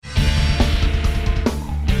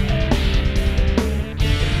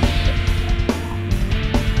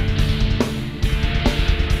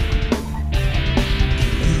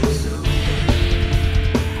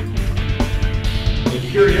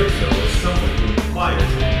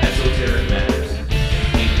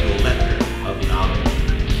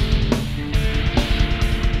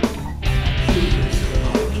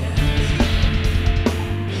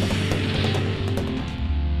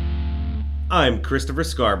I'm Christopher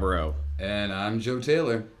Scarborough. And I'm Joe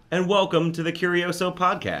Taylor. And welcome to the Curioso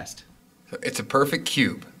Podcast. So it's a perfect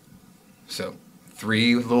cube. So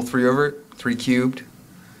 3 with a little 3 over it, 3 cubed.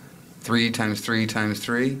 3 times 3 times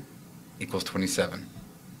 3 equals 27.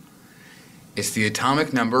 It's the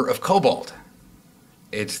atomic number of cobalt.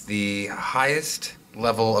 It's the highest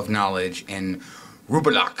level of knowledge in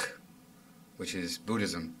Rubalak, which is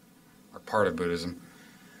Buddhism, or part of Buddhism.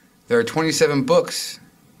 There are 27 books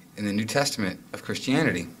in the New Testament of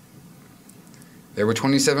Christianity. There were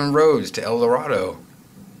 27 roads to El Dorado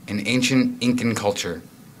in ancient Incan culture.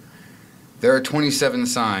 There are 27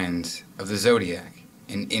 signs of the zodiac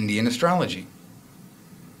in Indian astrology.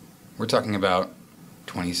 We're talking about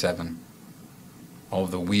 27. All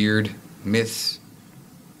of the weird myths,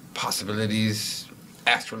 possibilities,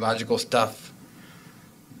 astrological stuff,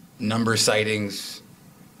 number sightings,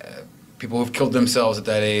 people who've killed themselves at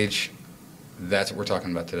that age. That's what we're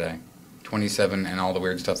talking about today. 27 and all the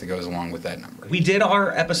weird stuff that goes along with that number. We did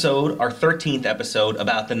our episode, our 13th episode,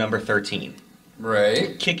 about the number 13.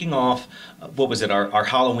 Right. Kicking off, what was it, our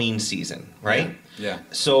Halloween season, right? Yeah.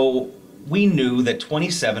 So we knew that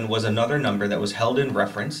 27 was another number that was held in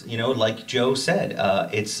reference, like Joe said.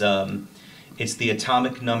 It's the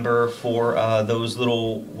atomic number for those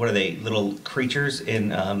little, what are they, little creatures in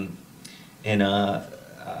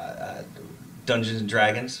Dungeons and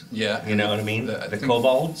Dragons. Yeah. You know what I mean? The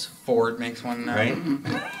kobolds. Ford makes one now. Right?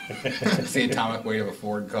 It's the atomic weight of a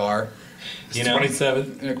Ford car. It's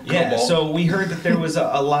 27. Yeah, so we heard that there was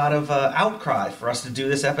a lot of outcry for us to do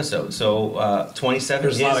this episde. So 27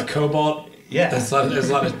 There's a lot of cobalt. Yeah. There's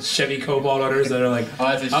a lot of Chevy Cobalt owners that are like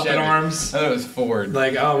up Chevy. in arms. Oh, it was Ford.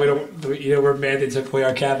 Like, we're mad they took away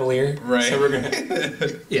our Cavalier. Right. So we're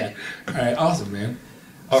gonna. Yeah. All right. Awesome, man.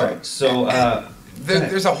 All right. So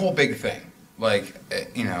there's a whole big thing. Like,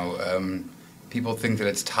 people think that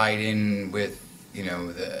it's tied in with,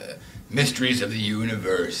 the mysteries of the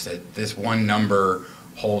universe, that this one number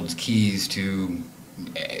holds keys to,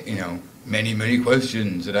 many, many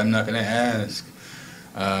questions that I'm not going to ask.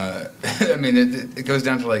 I mean, it goes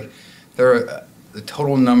down to, like, the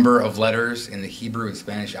total number of letters in the Hebrew and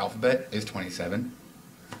Spanish alphabet is 27.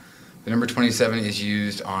 The number 27 is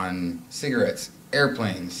used on cigarettes,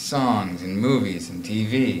 airplanes, songs, and movies and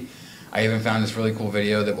TV. I even found this really cool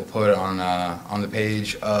video that we'll put on the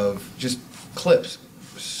page of just clips,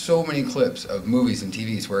 so many clips of movies and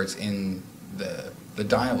TVs where it's in the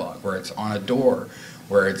dialogue, where it's on a door,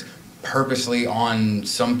 where it's purposely on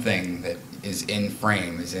something that is in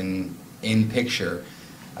frame, is in picture,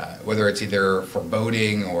 whether it's either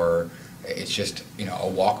foreboding or it's just a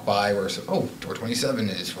walk by where door 27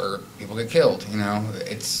 is where people get killed.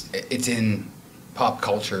 It's in pop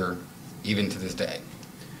culture even to this day.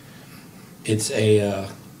 It's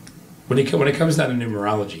when it comes down to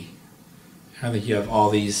numerology, I think you have all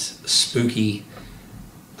these spooky.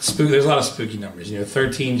 There's a lot of spooky numbers.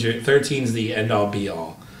 13's the end all be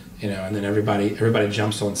all. And then everybody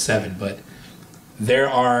jumps on 7. But there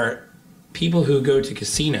are people who go to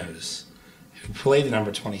casinos who play the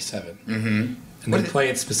number 27, and they play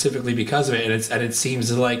it specifically because of it. And it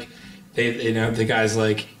seems like the guy's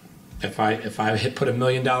like, if I put $1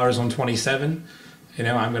 million on 27.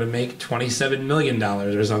 I'm going to make $27 million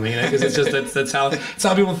or something. Because it's just that's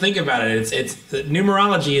how people think about it. It's the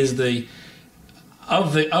numerology is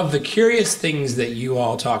of the curious things that you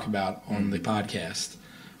all talk about on the podcast.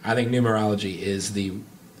 I think numerology is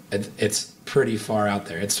it's pretty far out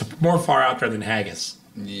there. It's more far out there than haggis.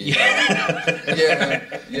 Yeah,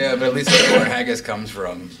 but at least that's where haggis comes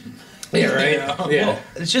from. Yeah, right. Yeah. Well,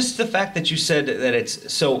 it's just the fact that you said that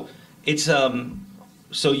it's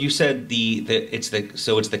So you said it's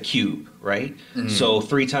the cube, right? Mm-hmm. So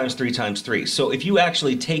 3 times 3 times 3. So if you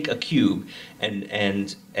actually take a cube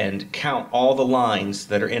and count all the lines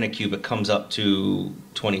that are in a cube, it comes up to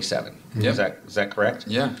 27. Yep. Is that correct?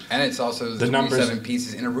 Yeah, and it's also the 27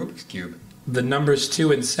 pieces in a Rubik's cube. The numbers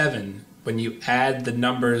 2 and 7, when you add the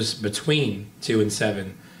numbers between 2 and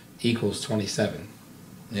 7, equals 27.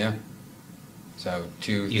 Yeah. So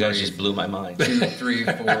 2. You guys just blew my mind. 2, 3,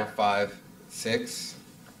 4, 5, 6.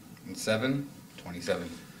 And 7, 27.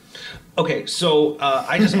 Okay, so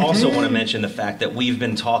I just also want to mention the fact that we've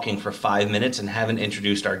been talking for 5 minutes and haven't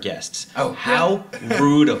introduced our guests. Oh, how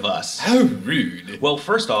rude of us! How rude! Well,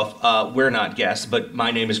 first off, we're not guests, but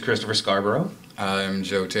my name is Christopher Scarborough. I'm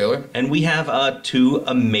Joe Taylor, and we have 2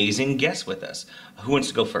 amazing guests with us. Who wants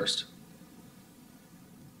to go first?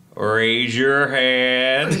 Raise your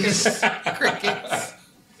hands. Crickets.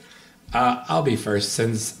 I'll be first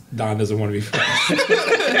since Don doesn't want to be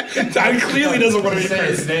first. Don clearly doesn't want to be say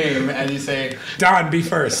first. His name and you say, Don, be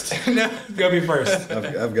first. No. Go be first.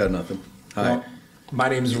 I've got nothing. Hi. Well, my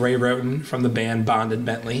name's Ray Roten from the band Bond and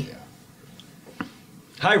Bentley.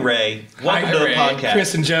 Hi, Ray. Welcome Hi, to the Ray. podcast.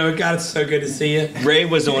 Chris and Joe, God, it's so good to see you. Ray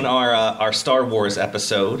was on our Star Wars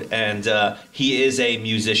episode, and he is a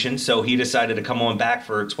musician, so he decided to come on back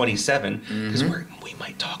for 27 because we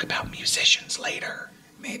might talk about musicians later.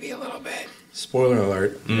 Maybe a little bit. Spoiler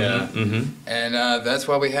alert. Yeah. And that's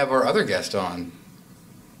why we have our other guest on.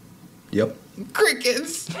 Yep.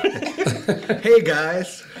 Crickets. Hey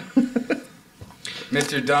guys.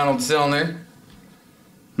 Mr. Donald Selner.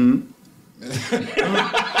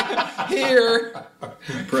 Here.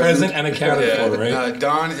 Present and accounted for, right?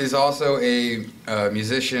 Don is also a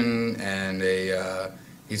musician and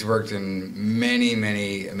he's worked in many,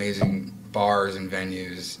 many amazing bars and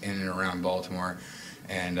venues in and around Baltimore.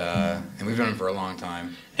 And we've known him for a long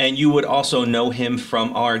time. And you would also know him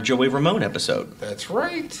from our Joey Ramone episode. That's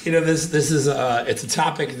right. You know, this is it's a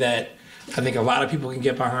topic that I think a lot of people can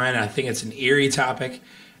get behind. I think it's an eerie topic.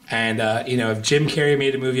 And, you know, if Jim Carrey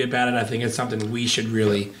made a movie about it, I think it's something we should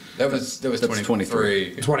really... That was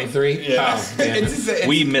 23. 23? Yeah. Oh, man.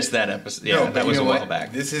 We missed that episode. Yeah, No, that was you a know while what?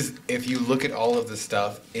 back. This is, if you look at all of the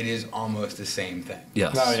stuff, it is almost the same thing.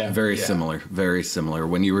 Yes. Oh, yeah. Very Yeah. similar. Very similar.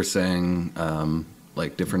 When you were saying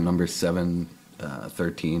like different numbers, 7,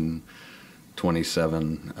 13,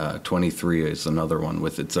 27, 23 is another one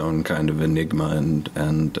with its own kind of enigma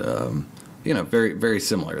and you know, very, very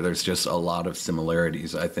similar. There's just a lot of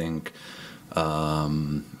similarities. I think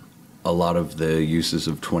a lot of the uses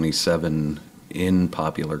of 27 in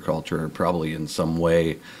popular culture are probably in some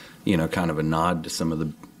way, you know, kind of a nod to some of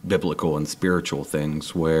the biblical and spiritual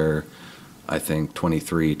things, where I think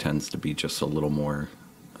 23 tends to be just a little more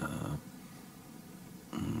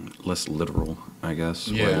less literal, I guess,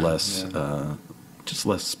 Yeah, or less just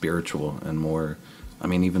less spiritual and more, I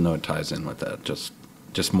mean, even though it ties in with that, just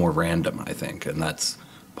more random, I think, and that's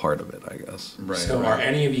part of it, I guess. Right. So are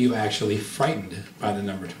any of you actually frightened by the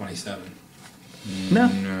number 27?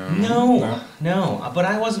 No, but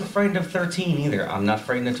I wasn't frightened of 13 either. I'm not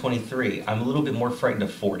frightened of 23. I'm a little bit more frightened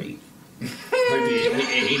of 40. Like the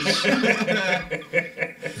age?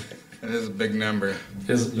 That is a big number.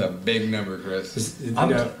 Is- It's a big number, Chris. You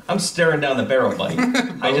know, I'm staring down the barrel, buddy.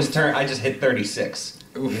 I just hit 36.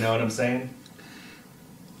 You know what I'm saying?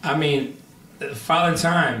 I mean, Father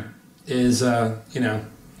Time is, you know,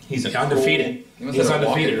 He's a undefeated. He must He's have a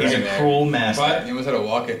walk-in undefeated, He's right? a there. cruel master. But You must have to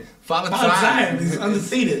walk it. Father Father Time. Time, he's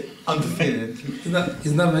undefeated. Undefeated.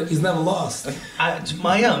 He's never lost.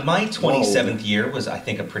 My 27th year was, I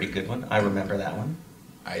think, a pretty good one. I remember that one.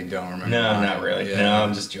 I don't remember. No, mine. not really. Yeah. No,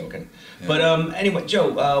 I'm just joking. Yeah. But anyway,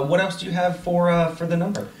 Joe, what else do you have for the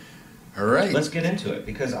number? All right. Let's get into it,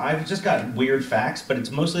 because I've just got weird facts, but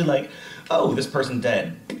it's mostly like, oh, this person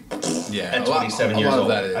dead yeah. at a lot- 27 a years lot of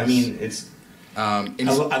old. that is. I mean, it's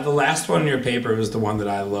The last one in your paper was the one that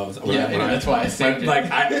I loved. Yeah, that's why I saved it.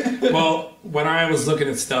 When I was looking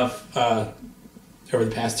at stuff over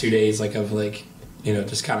the past 2 days, like of like, you know,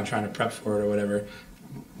 just kind of trying to prep for it or whatever.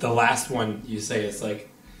 The last one you say is like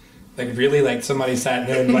really like somebody sat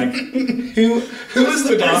there and like who is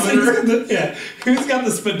the person? Yeah, who's got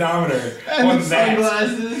the speedometer and on the that?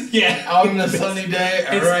 sunglasses. Yeah, Out on a sunny day.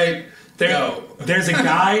 All right. Go. There's a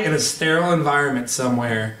guy in a sterile environment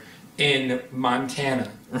somewhere in Montana,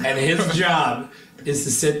 and his job is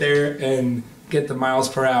to sit there and get the miles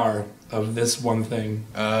per hour of this one thing.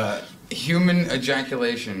 Human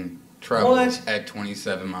ejaculation travels What? at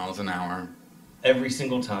 27 miles an hour. every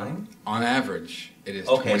single time. On average, it is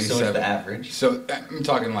Okay, 27. so it's the average. So I'm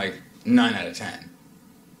talking like 9 out of 10.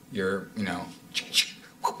 You're,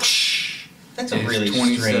 That's a it's really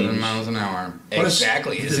 27 strange. miles an hour. What a-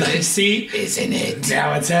 Exactly, isn't it? See, Isn't it?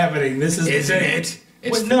 now it's happening. This is the Isn't thing. it?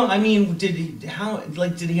 It's Well, no, I mean, did he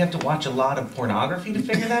have to watch a lot of pornography to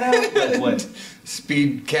figure that out? Like what?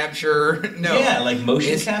 speed capture. No. Yeah, like motion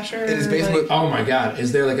It's- capture. It is basically. Oh my God!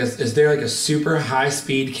 Is there like a super high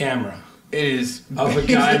speed camera It is. of a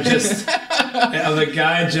guy just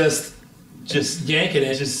just yanking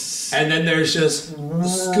it, just and then there's just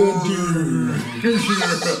skidoo.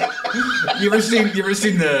 You ever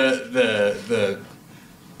seen the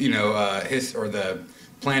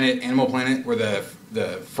Animal Planet, where the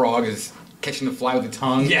frog is catching the fly with the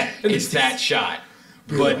tongue? Yeah. It's that shot,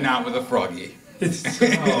 but not with a froggy. It's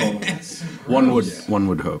oh, that's One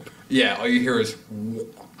would hope. Yeah, all you hear is.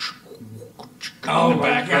 oh in the my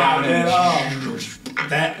background God, man! and- Oh,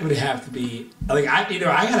 that would have to be like I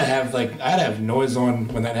gotta have noise on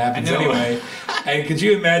when that happens I know. anyway. And could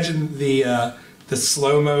you imagine the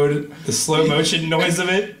slow motion noise of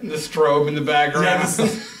it? The strobe in the background.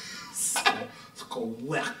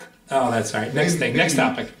 Oh, that's right. Next thing. Next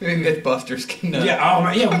topic. Maybe Mythbusters can. Yeah. Oh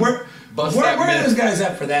my. Yeah. bust Where that are myth. those guys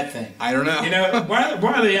at for that thing? I don't know. You know, why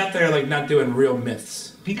are they out there like not doing real myths?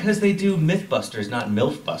 Because they do Mythbusters, not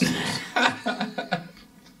MILFbusters.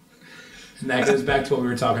 And that goes back to what we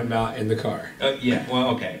were talking about in the car. Yeah, well,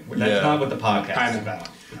 okay. That's Yeah. not what the podcast I is know. about.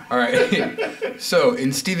 All right. So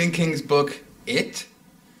in Stephen King's book It,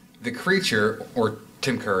 the creature, or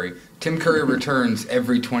Tim Curry returns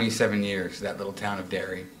every 27 years to that little town of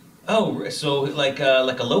Derry. Oh, so like a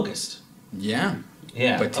locust. Yeah.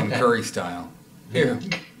 Yeah. But Tim okay. Curry style. Here.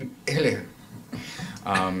 Hello.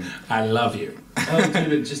 I love you. Oh,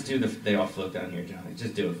 just do the. They all float down here, Johnny.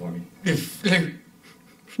 Just do it for me. You float,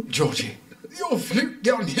 Georgie. You'll float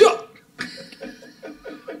down here.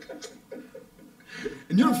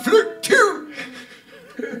 And you'll float too.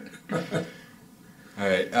 All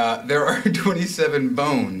right. There are 27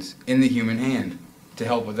 bones in the human hand to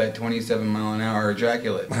help with that 27-mile-an-hour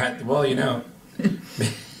ejaculate. Well, you know,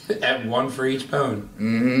 at one for each bone.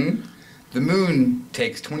 Mm-hmm. The moon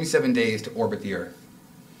takes 27 days to orbit the Earth.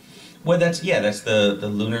 Well, that's the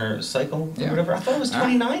lunar cycle or Yeah. whatever. I thought it was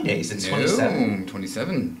 29 days. It's 27. No,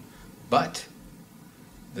 27. But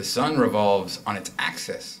the sun revolves on its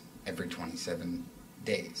axis every 27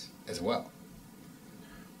 days as well.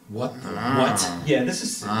 What? Ah. What? Yeah, this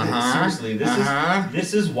is seriously.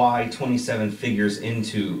 This is why 27 figures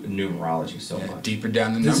into numerology so Yeah, much. deeper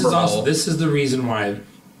down the This is number also hole. this is the reason why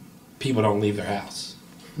people don't leave their house.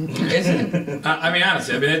 Isn't it? I mean,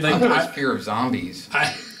 honestly, I mean, I like, thought it was fear of zombies.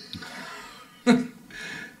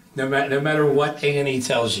 no matter what A&E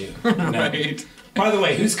tells you. you know. Right. By the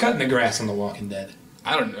way, who's cutting the grass on The Walking Dead?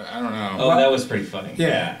 I don't know. Oh, that was pretty funny.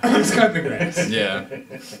 Yeah, who's cutting the grass? Yeah.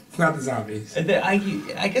 It's not the zombies. I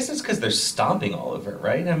guess it's because they're stomping all over it,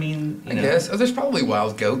 right? I mean, I guess. Oh, there's probably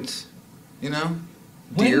wild goats. You know?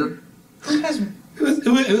 Deer. Who has?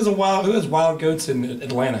 It was wild goats in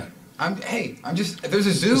Atlanta. I'm just. There's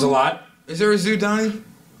a zoo. There's a lot. Is there a zoo, Donnie?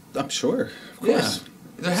 I'm sure. Of Yeah. course.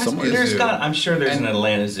 There has Somewhere. to be a There's zoo. got. I'm sure there's And- an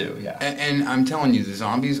Atlanta Zoo. Yeah. And I'm telling you, the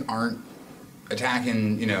zombies aren't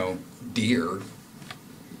attacking, deer.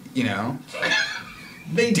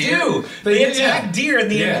 They Deer? do. They They do, attack yeah. deer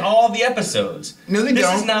in Yeah. all the episodes. No, they this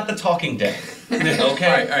don't. is not the Talking Dead.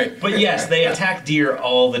 Okay. Right. But yes, they attack deer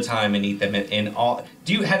all the time and eat them in all.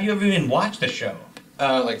 Have you ever even watched the show?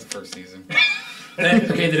 Like the first season.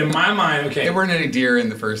 Then in my mind, There weren't any deer in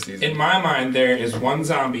the first season. in my mind, there is one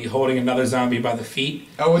zombie holding another zombie by the feet.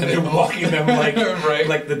 Oh, and and they they're walking them like Right.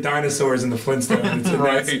 like the dinosaurs in the Flintstones. And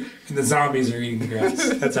Right. and the zombies are eating the grass.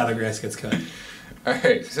 That's how the grass gets cut. All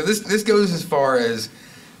right. So this goes as far as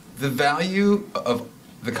the value of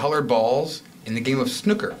the colored balls in the game of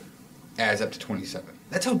snooker adds up to 27.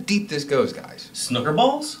 That's how deep this goes, guys. Snooker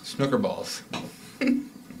balls? Snooker balls.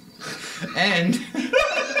 And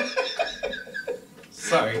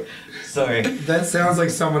Sorry. That sounds like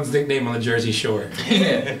someone's nickname on the Jersey Shore.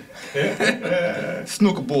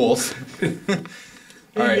 snooker balls. All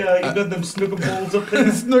right. You got them snooker balls up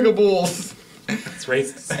there? Snooker balls. It's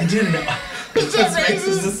racist. I didn't know. That's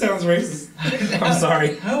racist. This sounds racist. I'm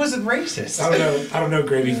sorry. How is it racist? I don't know,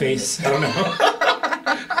 gravy face. I don't know.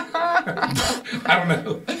 I don't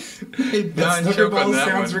know. Hey, Don, Snooker choke on balls that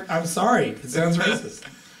sounds. one. I'm sorry. It sounds racist.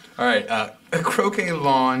 All right. A croquet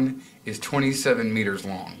lawn is 27 meters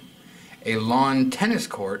long. A lawn tennis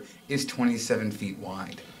court is 27 feet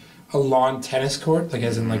wide. A lawn tennis court, like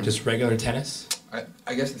as in like just regular tennis.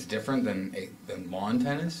 I guess it's different than lawn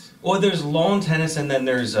tennis, Well, there's lawn tennis, and then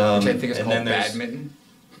there's which I think is and called then there's- badminton.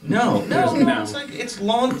 No, No. it's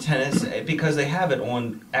lawn tennis because they have it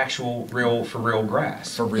on actual real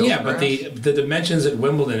grass. For real. Yeah, but grass? the dimensions at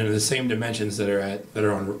Wimbledon are the same dimensions that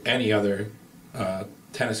are on any other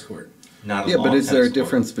tennis court. Not a Yeah, but lawn is there a tennis court.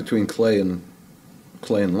 difference between clay and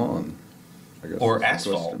lawn? I guess Or that's the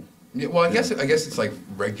asphalt. question. Yeah, well, I guess it's like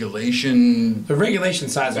regulation. The regulation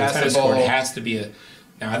size of a tennis Basketball. court has to be a.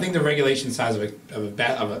 Now, I think the regulation size of a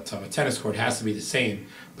tennis court has to be the same,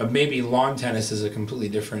 but maybe lawn tennis is a completely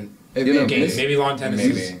different You know, game. this- Maybe lawn tennis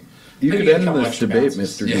Maybe. is. You Maybe could a end couple this extra debate,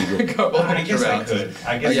 bounces. Mr. Yeah, a Google. couple I extra guess I bounces. could.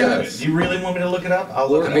 I guess Yeah. I could. You really want me to look it up? I'll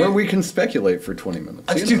look it Or up. we can speculate for 20 minutes.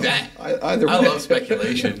 Let's you do know. that. Either I way. love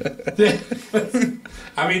speculation.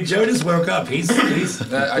 I mean, Joe just woke up. He's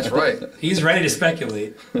That's right. he's ready to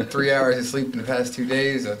speculate. 3 hours of sleep in the past 2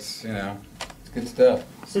 days. That's it's good stuff.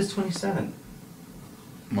 It says 27.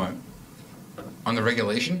 What? On the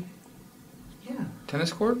regulation Yeah.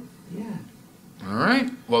 tennis court? Yeah. All right.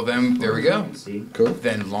 Well, then there we go. See? Cool.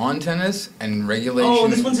 Then lawn tennis and regulation. Oh,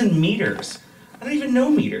 this one's in meters. I don't even know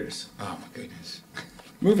meters. Oh my goodness.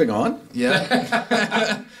 Moving on.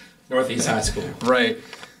 Yeah. Northeast High School. Right.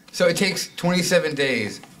 So it takes 27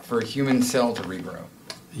 days for a human cell to regrow.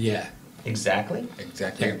 Yeah. Exactly.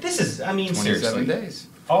 Exactly. Yeah. This is, I mean, 27 seriously. days.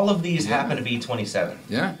 All of these Yeah. happen to be 27.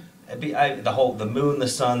 Yeah. The moon, the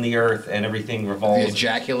sun, the earth, and everything revolves The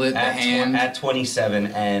ejaculate, the at, hand, at 27,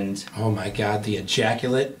 and Oh my God, the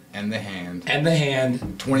ejaculate and the hand. and the hand, the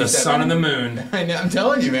 27. sun and the moon. I know, I'm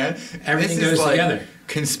telling you, man. Everything this is goes like together.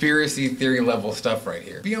 Conspiracy theory level stuff right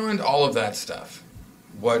here. Beyond all of that stuff,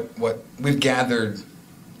 what we've gathered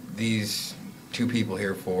these two people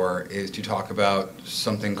here for is to talk about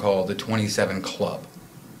something called the 27 Club.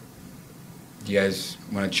 Do you guys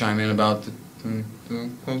want to chime in about the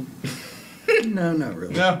No, not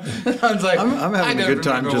really. No, I was like, I'm I having a don't good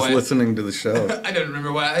time remember just why- listening to the show. I don't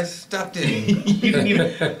remember why I stopped in.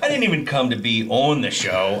 I didn't even come to be on the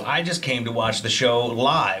show. I just came to watch the show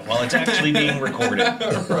live while it's actually being recorded.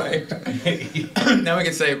 Right. Now we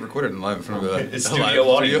can say recorded and live in front of The the studio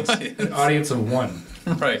audience. An audience of one.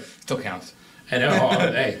 Right. Still counts. I know.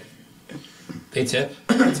 Hey, they tip.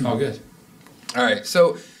 It's all good. All right.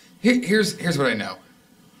 So here's what I know.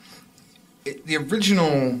 The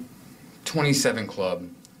original 27 Club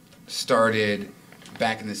started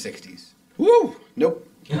back in the 60s. Woo! Nope.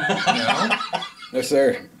 No? No,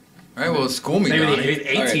 sir. All right. Well, school me Maybe on the it.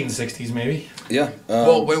 1860s, maybe. Yeah.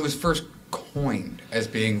 Well, when it was first coined as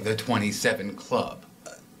being the 27 Club.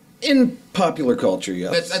 in popular culture,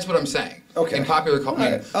 yes. That's what I'm saying. Okay. In popular culture.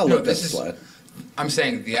 All right, I'll let that slide. I'm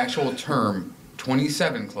saying the actual term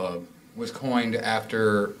 27 Club was coined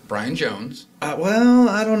after Brian Jones, Well,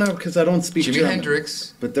 I don't know because I don't speak Jimi German.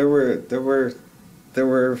 Hendrix. But there were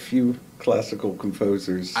a few classical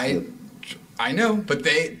composers. I know, but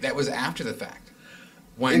that was after the fact.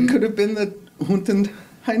 It could have been the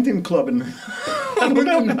Huntenheindenklubben. I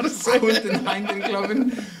don't know how to say it.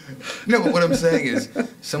 No, but what I'm saying is,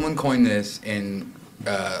 someone coined this in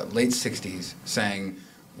late '60s, saying,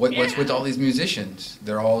 "What's with all these musicians?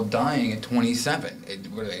 They're all dying at 27.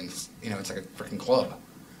 What are they? It's like a freaking club,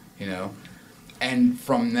 And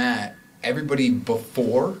from that, everybody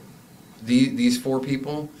before these four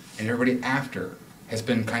people and everybody after has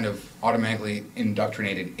been kind of automatically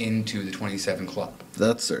indoctrinated into the 27 Club.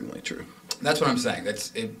 That's certainly true. That's what I'm saying.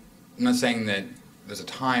 I'm not saying that there's a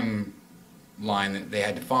timeline that they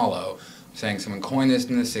had to follow. I'm saying someone coined this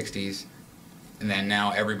in the 60s, and then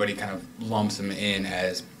now everybody kind of lumps them in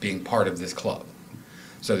as being part of this club.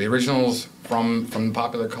 So the originals from the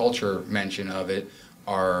popular culture mention of it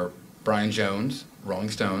are Brian Jones, Rolling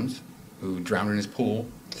Stones, who drowned in his pool,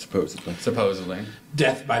 supposedly.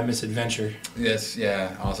 Death by misadventure. Yes,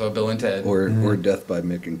 yeah. Also Bill and Ted. Or Death by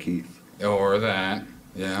Mick and Keith. Or that,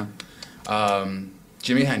 yeah.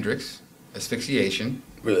 Jimi Hendrix, asphyxiation.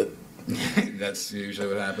 That's usually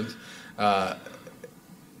what happens.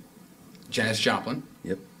 Janis Joplin,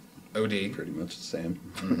 Yep. OD. Pretty much the same.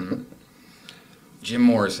 Mm-hmm. Jim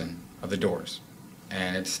Morrison of The Doors.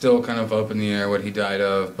 And it's still kind of up in the air what he died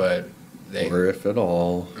of, but Or if at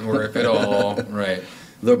all. Or if at all, right.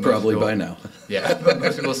 Though Most probably people- by now. Yeah, but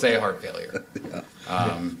most people say heart failure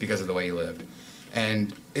because of the way he lived.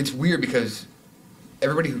 And it's weird because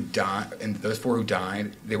everybody who died, and those four who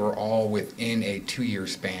died, they were all within a 2-year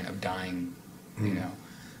span of dying,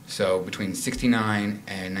 So between 69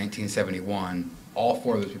 and 1971, all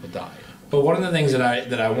four of those people died. But one of the things that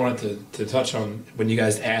I wanted to touch on when you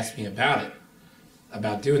guys asked me about it,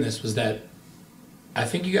 about doing this, was that I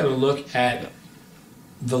think you got to look at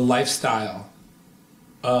the lifestyle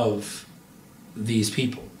of these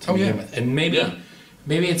people to begin with, and maybe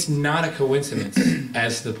it's not a coincidence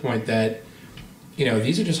as to the point that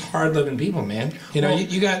these are just hard living people, man. You're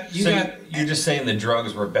just saying the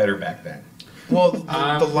drugs were better back then. Well,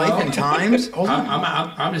 the life and times. Hold on.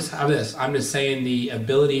 I'm just saying the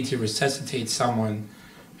ability to resuscitate someone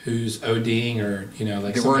who's ODing or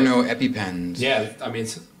like there were no EpiPens. Yeah, I mean,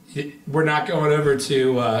 we're not going over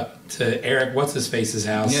to Eric what's his face's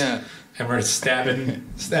house. Yeah. And we're stabbing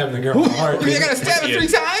the girl in the heart. You gotta stab it 3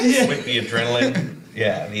 times. With the adrenaline,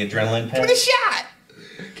 the adrenaline pen. Give it a shot.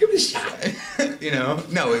 Give it a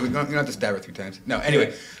shot. No, you don't have to stab her 3 times. No,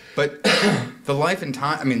 anyway, but the life and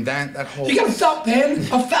time. I mean, that whole. You got a felt pen?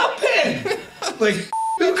 A felt pen? Like,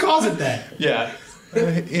 who calls it that? Yeah.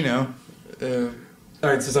 All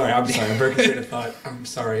right, so sorry. I'm sorry. I'm breaking train of thought. I'm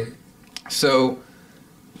sorry. So,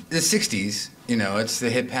 the 60s, it's the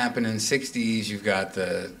hip happening in the 60s. You've got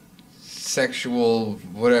the sexual,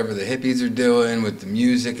 whatever the hippies are doing with the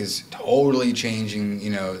music is totally changing,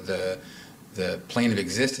 the plane of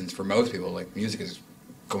existence for most people. Like, music is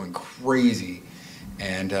going crazy.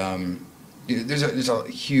 And there's a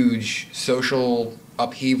huge social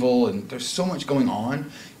upheaval, and there's so much going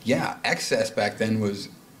on. Yeah, excess back then was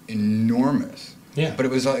enormous. Yeah. But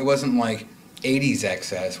it wasn't like '80s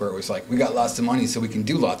excess, where it was like we got lots of money, so we can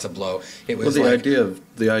do lots of blow. It was Well, like,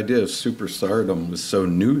 the idea of superstardom was so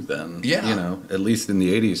new then. Yeah. You know, at least in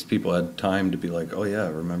the '80s, people had time to be like, oh yeah,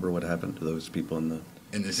 remember what happened to those people in the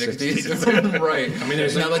 '60s, right? I mean,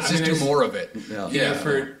 there's now let's just do more of it. Yeah. You know,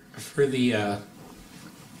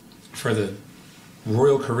 for the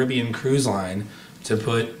Royal Caribbean Cruise Line to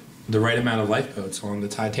put the right amount of lifeboats on the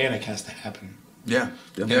Titanic has to happen. Yeah,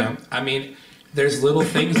 Yeah. You know? I mean, there's little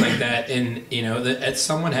things like that, and you know,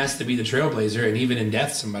 someone has to be the trailblazer, and even in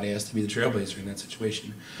death, somebody has to be the trailblazer in that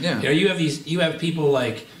situation. Yeah. You know, you have people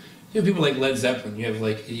like Led Zeppelin. You have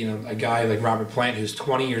like, you know, a guy like Robert Plant who's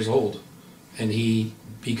 20 years old, and he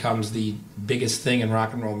becomes the biggest thing in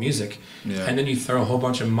rock and roll music. Yeah. And then you throw a whole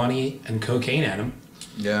bunch of money and cocaine at him.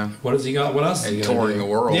 yeah. What does he got? What else? And is he gonna touring do? the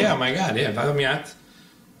world. Yeah, my God. Yeah. I mean,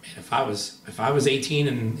 if I was 18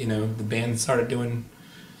 and you know the band started doing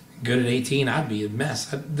good at 18, I'd be a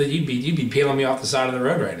mess. You'd be peeling me off the side of the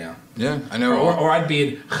road right now. Yeah, I know. Or I'd be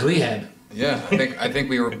in rehab. Yeah, I think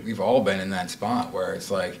we've all been in that spot where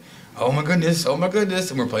it's like, oh my goodness, and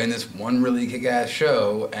we're playing this one really kick-ass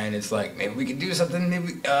show, and it's like maybe we could do something,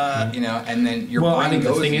 maybe you know, and then your Well, brain I think the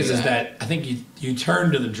goes thing into is that I think you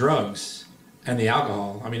turn to the drugs and the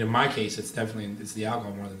alcohol. I mean, in my case, it's the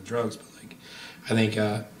alcohol more than the drugs. But like, I think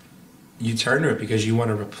you turn to it because you want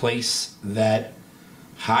to replace that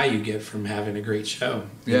high you get from having a great show.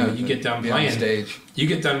 Yeah, you get done be on playing. stage. You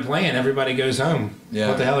get done playing. Everybody goes home. Yeah.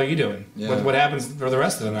 What the hell are you doing? Yeah. What happens for the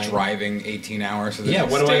rest of the night? Driving 18 hours to the Yeah.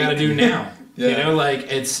 next What do I state. got to do now? Yeah. You know, like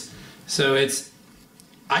it's.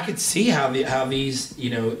 I could see how these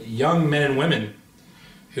you know young men and women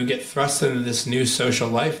who get thrust into this new social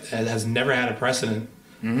life that has never had a precedent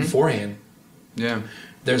beforehand. Yeah,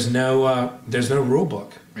 There's no rule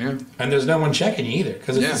book. yeah. And there's no one checking you either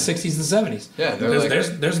because it's Yeah. the 60s and 70s. Yeah, they're there's,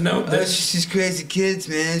 like- there's no. That's just these crazy kids,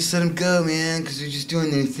 man. Just let them go, man, because they're just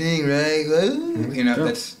doing their thing, right? You know, Yeah.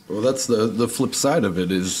 that's Well, that's the flip side of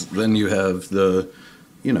it is then you have the,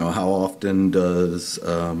 you know, how often does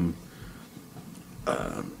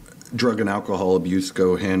drug and alcohol abuse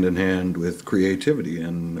go hand in hand with creativity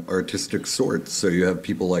and artistic sorts? So you have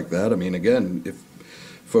people like that. I mean, again, if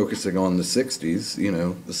focusing on the 60s, you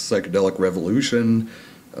know, the psychedelic revolution,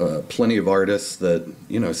 plenty of artists that,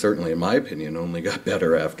 you know, certainly in my opinion, only got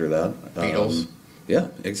better after that. Beatles. Yeah,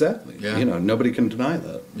 exactly. Yeah. You know, nobody can deny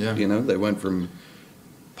that. Yeah. You know, they went from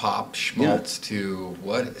pop schmaltz to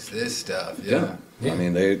what is this stuff? Yeah. Yeah. I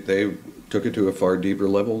mean, they took it to a far deeper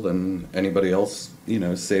level than anybody else, you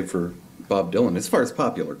know, save for Bob Dylan. As far as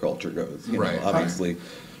popular culture goes, you Right. know, obviously,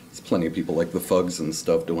 there's plenty of people like the Fugs and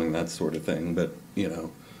stuff doing that sort of thing, but you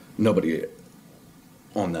know, nobody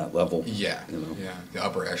on that level. Yeah. You know. Yeah. The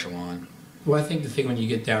upper echelon. Well, I think the thing when you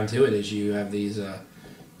get down to it is you have these,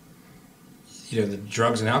 you know, the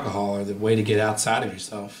drugs and alcohol are the way to get outside of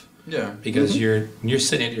yourself Yeah. because you're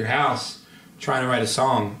sitting at your house trying to write a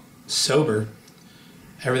song sober.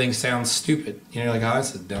 Everything sounds stupid. You know, like, oh,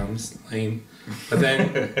 that's dumb, it's lame. But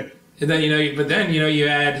then, you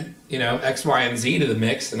add, you know, X, Y, and Z to the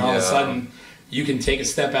mix, and all of a Yeah. sudden, you can take a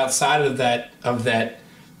step outside of that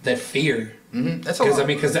fear. Mm-hmm. That's a Because lot. I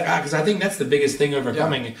mean, because I think that's the biggest thing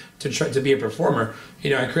overcoming to be a performer.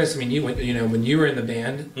 You know, and Chris, I mean, when you were in the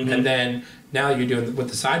band, and then now you're doing with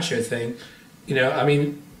the sideshow thing. You know, I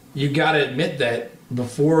mean, you got to admit that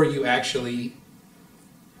before you actually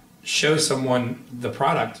show someone the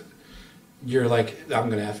product, you're like, I'm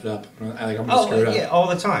gonna F it up. I'm gonna screw it up. Yeah, all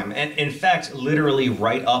the time. And in fact, literally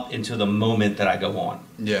right up into the moment that I go on.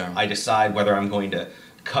 Yeah. I decide whether I'm going to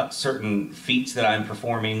cut certain feats that I'm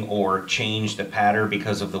performing or change the pattern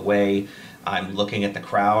because of the way I'm looking at the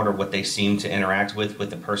crowd or what they seem to interact with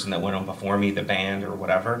the person that went on before me, the band or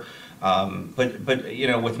whatever. But you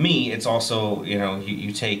know, with me, it's also, you know,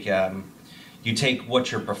 you take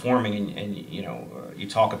what you're performing and you know, you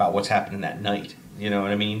talk about what's happening that night. You know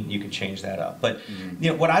what I mean? You can change that up. But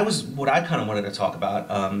you know, what I kind of wanted to talk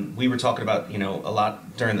about, we were talking about, you know, a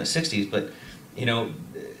lot during the 60s, but you know,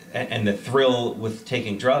 and the thrill with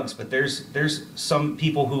taking drugs, but there's some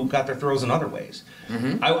people who got their thrills in other ways.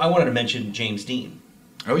 I wanted to mention James Dean.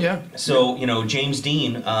 Oh yeah. So, you know, James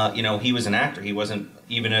Dean, you know, he was an actor. He wasn't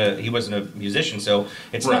a musician. So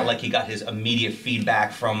it's Right. not like he got his immediate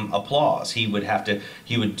feedback from applause. He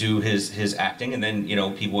would do his acting, and then, you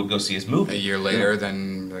know, people would go see his movie. A year later,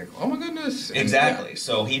 then like, oh my goodness. And, Exactly.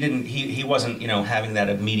 So he wasn't, you know, having that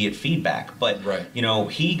immediate feedback. But Right. you know,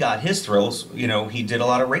 he got his thrills. You know, he did a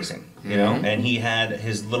lot of racing. You know, and he had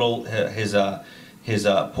his little his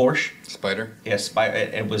Porsche. Spider. Yes,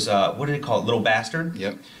 it was what did they call it? Little Bastard.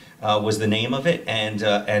 Yep. was the name of it, and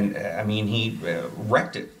I mean he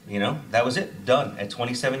wrecked it. You know, that was it, done at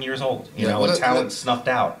 27 years old. You know, well, a talent snuffed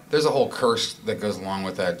out. There's a whole curse that goes along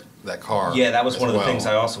with that car. Yeah, that was one of the well. things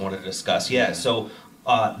I also wanted to discuss. Yeah, so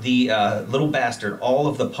the Little Bastard, all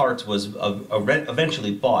of the parts was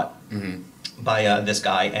eventually bought by this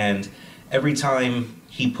guy, and every time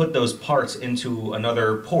he put those parts into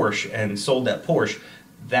another Porsche and sold that Porsche,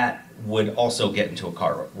 that would also get into a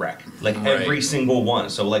car wreck. Like every single one.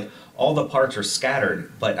 So like all the parts are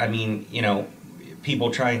scattered, but I mean, you know,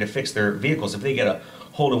 people trying to fix their vehicles, if they get a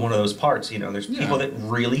hold of one of those parts, you know, there's people that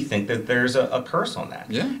really think that there's a curse on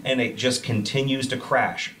that. Yeah. And it just continues to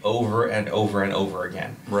crash over and over and over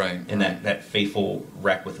again. Right. In that fateful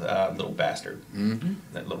wreck with Little Bastard. Mm-hmm.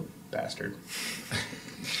 That little bastard.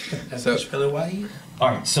 So, Hawaii? All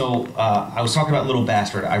right, so I was talking about Little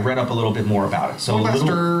Bastard. I read up a little bit more about it. So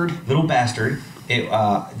Little Bastard,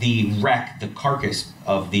 the wreck, the carcass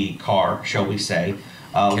of the car, shall we say,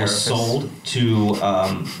 was sold to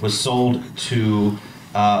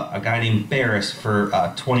a guy named Barris for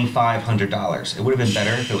 $2,500. It would have been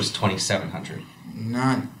better if it was $2,700.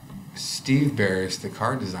 Not Steve Barris, the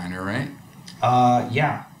car designer, right?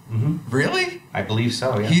 Yeah. Mm-hmm. Really? I believe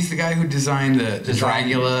so. Yeah. He's the guy who designed the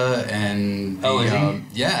Dragula and the, is he?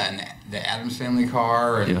 yeah, and the Addams Family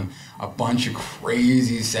car and a bunch of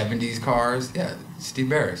crazy '70s cars. Yeah, Steve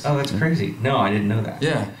Barris. Oh, that's crazy. No, I didn't know that.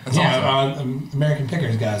 Yeah, that's awesome. American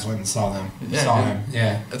Pickers guys went and saw them.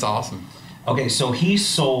 Yeah, that's awesome. Okay, so he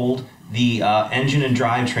sold the engine and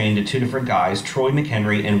drivetrain to two different guys, Troy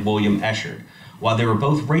McHenry and William Eschard. While they were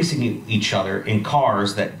both racing each other in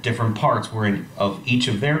cars that different parts were in of each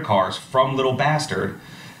of their cars from Little Bastard,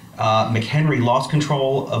 McHenry lost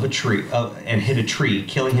control of a tree and hit a tree,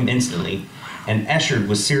 killing him instantly. And Eschard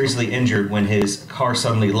was seriously injured when his car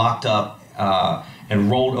suddenly locked up and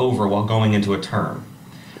rolled over while going into a turn.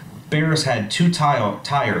 Barris had two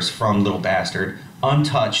tires from Little Bastard,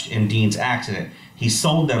 untouched in Dean's accident. He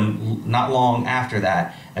sold them not long after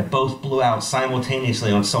that, and both blew out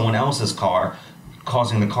simultaneously on someone else's car,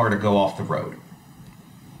 causing the car to go off the road.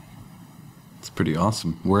 It's pretty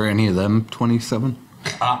awesome. Were any of them 27?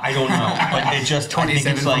 I don't know, but it just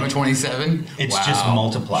 27 it's like from a 27. It's just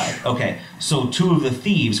multiplied. Okay, so two of the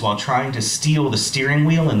thieves, while trying to steal the steering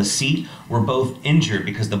wheel and the seat, were both injured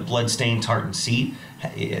because the blood-stained tartan seat.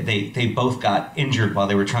 They both got injured while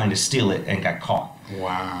they were trying to steal it and got caught.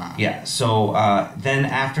 Wow. Yeah. So then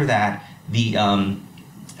after that,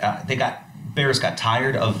 Barris got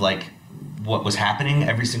tired of like what was happening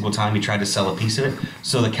every single time he tried to sell a piece of it.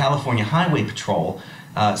 So the California Highway Patrol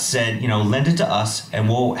said, you know, lend it to us and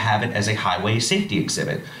we'll have it as a highway safety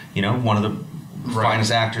exhibit. You know, one of the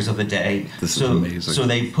finest actors of the day. This is amazing. So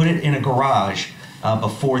they put it in a garage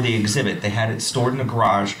before the exhibit. They had it stored in a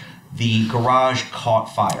garage. The garage caught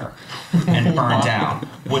fire and burned down.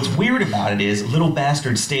 What's weird about it is Little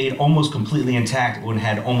Bastard stayed almost completely intact and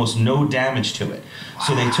had almost no damage to it.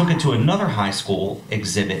 So they took it to another high school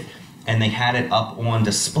exhibit and they had it up on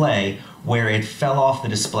display where it fell off the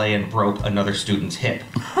display and broke another student's hip.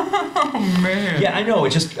 Oh, man. Yeah, I know.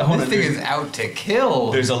 It just... This thing is out to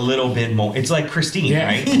kill. There's a little bit more. It's like Christine,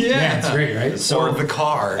 right? Yeah, it's great, right? Or the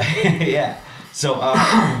car. Yeah. So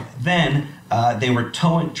then... they were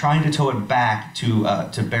trying to tow it back to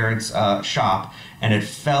Barrett's shop, and it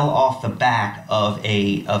fell off the back of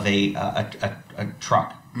a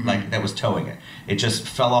truck like that was towing it. It just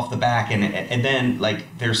fell off the back, and then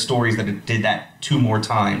like there's stories that it did that 2 more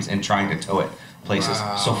times in trying to tow it places.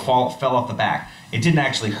 Wow. So fell off the back. It didn't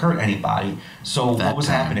actually hurt anybody. So what was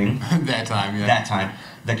happening? That time, yeah. That time,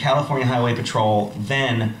 the California Highway Patrol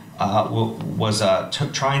then was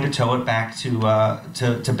trying to tow it back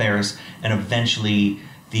to Barris, and eventually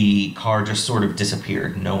the car just sort of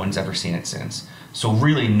disappeared. No one's ever seen it since. So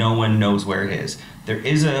really, no one knows where it is. There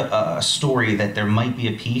is a story that there might be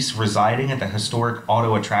a piece residing at the Historic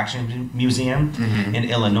Auto Attraction Museum in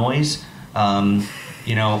Illinois.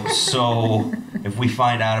 You know, so if we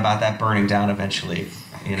find out about that burning down eventually,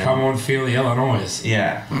 you know. Come on, feel the Illinois.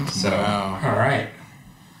 Yeah. So. Wow. All right.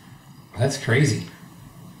 That's crazy.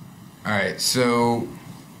 All right, so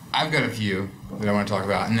I've got a few that I want to talk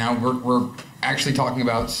about. And now we're actually talking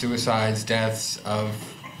about suicides, deaths of,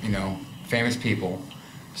 you know, famous people.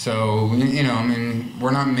 So, you know, I mean,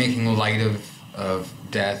 we're not making light of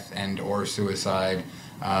death and or suicide.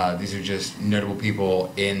 These are just notable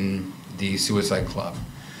people in the Suicide Club.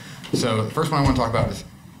 So the first one I want to talk about is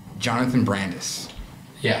Jonathan Brandis.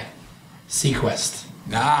 Yeah. Sequest.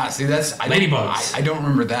 Nah, see, Ladybugs. I don't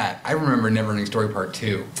remember that. I remember Neverending Story Part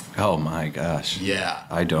 2. Oh my gosh. Yeah.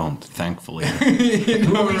 I don't, thankfully. You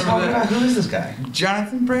Who are we don't remember talking about? that? Who is this guy?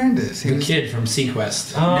 Jonathan Brandis. He The was kid from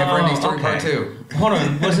Sequest. Neverending Story Part 2. Hold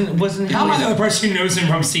on, wasn't he? How am I the person who knows him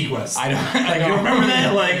from Sequest? I don't. Like, you remember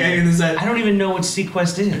that? Like, is that I don't even know what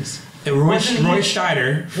Sequest is. Roy Wasn't he-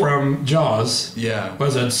 Scheider from Jaws Yeah.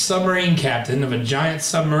 was a submarine captain of a giant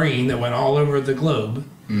submarine that went all over the globe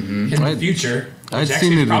in the I'd- future. I'd which seen actually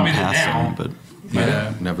it is in probably the passing, now. but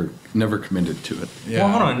Yeah. never committed to it. Yeah. Well,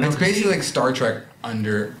 hold on, no, It's basically like Star Trek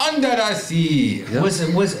under the sea. Yeah.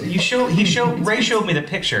 Ray showed me the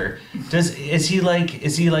picture. Was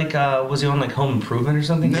he on like Home Improvement or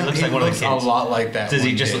something? No, he looks like one of the kids. a lot like that. Does he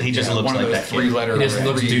one just- kid. he just looks one like of those that kid? three-letter. He just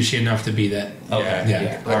looks douchey enough to be that. Okay.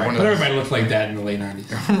 Yeah. Like one of But those- everybody looked like that in the late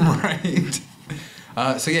 90s.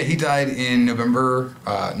 Right. So yeah, he died in November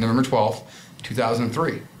 12th,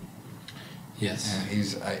 2003. Yes. And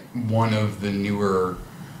he's one of the newer.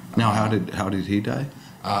 Now, how did he die?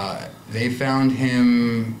 They found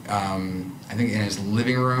him, I think, in his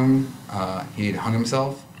living room. He had hung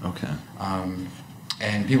himself, Okay.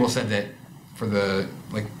 and people said that for the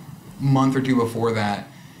month or two before that,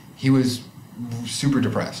 he was super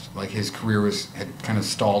depressed. Like his career had kind of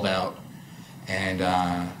stalled out, and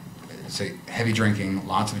so heavy drinking,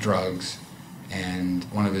 lots of drugs, and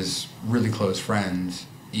one of his really close friends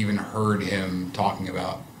even heard him talking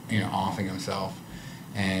about offing himself,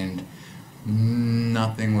 and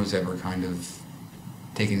nothing was ever kind of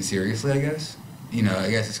taken seriously, I guess. I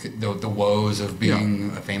guess it's the woes of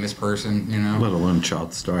being a famous person, Let alone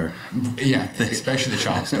child star. Yeah, especially the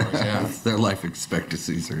child stars, yeah. Their life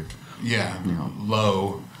expectancies are. Yeah, Yeah.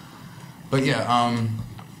 low. But yeah,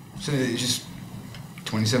 so it's just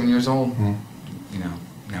 27 years old.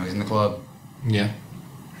 Now he's in the club. Yeah.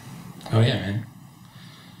 Oh, yeah, man.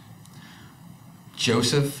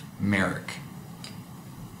 Joseph Merrick.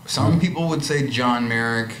 Some people would say John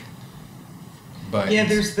Merrick, but Yeah,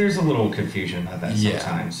 there's a little confusion about that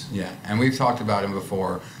sometimes. Yeah, and we've talked about him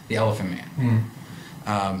before, the Elephant Man.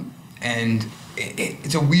 And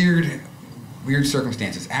it's a weird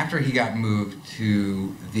circumstances. After he got moved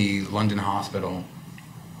to the London hospital,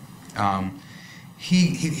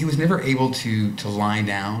 he was never able to lie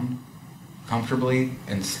down comfortably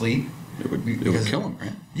and sleep. It would Because- kill him,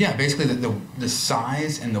 right? Yeah, basically the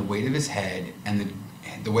size and the weight of his head and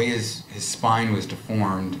the way his spine was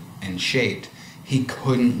deformed and shaped, he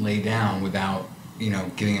couldn't lay down without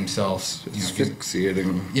giving himself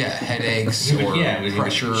Asphyxiating. headaches He would, or he would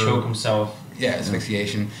pressure, choke himself.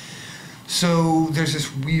 asphyxiation. So there's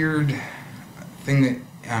this weird thing that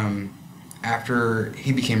after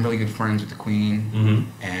he became really good friends with the Queen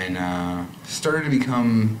and started to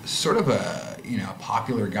become sort of a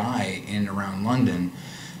popular guy in and around London,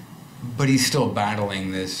 but he's still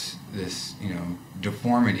battling this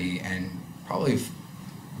deformity and probably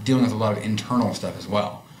dealing with a lot of internal stuff as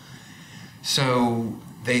well. So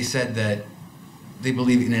they said that they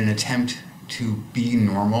believe in an attempt to be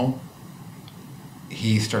normal,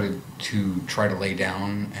 he started to try to lay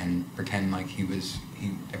down and pretend like he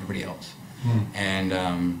everybody else.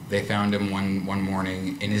 And they found him one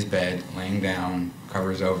morning in his bed, laying down,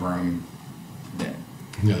 covers over him, dead.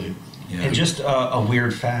 Yeah. And just a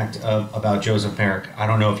weird fact about Joseph Merrick. I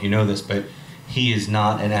don't know if you know this, but he is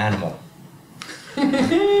not an animal.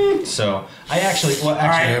 So I actually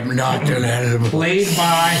am not an animal. Played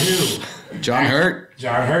by who? John Hurt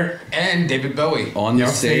John Hurt. And David Bowie. on the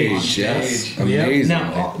Yeah, stage. on Yes, stage. amazing.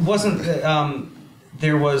 now wasn't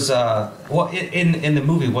there was in the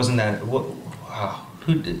movie wasn't that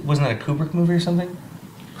wasn't that a Kubrick movie or something?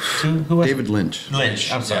 Who was David Lynch.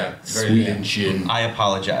 Lynch. I'm sorry. Yeah, very Sweet. Lynchian. I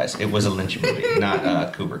apologize. It was a Lynch movie, not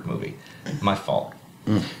a Kubrick movie. My fault.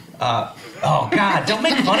 Oh God! Don't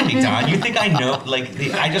make fun of me, Don. You think I know?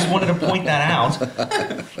 I just wanted to point that out.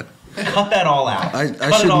 Cut that all out. I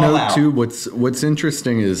Cut should it all note out. too. What's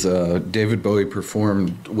interesting is David Bowie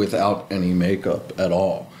performed without any makeup at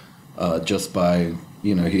all, just by he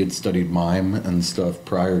had studied mime and stuff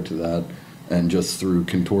prior to that, and just through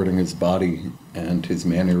contorting his body and his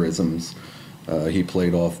mannerisms, he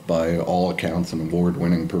played off by all accounts an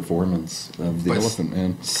award-winning performance of the But Elephant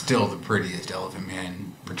Man. Still the prettiest Elephant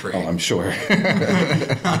Man portrayed. Oh, I'm sure.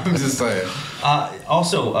 I'm just saying.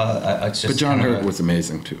 Also, it's just But John kind of Hurt was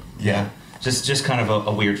amazing too. Yeah, just kind of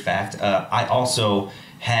a weird fact. I also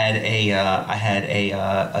had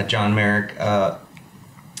a John Merrick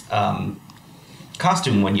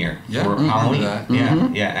costume one year Yeah, for I remember Halloween.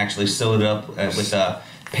 that. Yeah, actually sewed it up with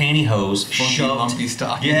pantyhose Funky, lumpy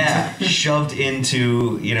stockings. Yeah, shoved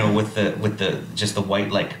into with the just the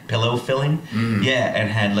white pillow filling. Yeah, and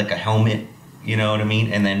had a helmet You know what I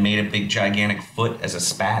mean? And then made a big gigantic foot as a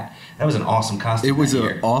spat. That was an awesome costume. It was that an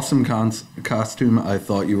year. awesome costume. I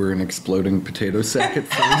thought you were an exploding potato sack at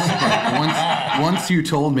first, but once you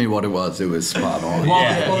told me what it was spot on.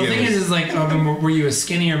 Well, the it thing was- is like, were you a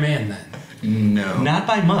skinnier man then? No. Not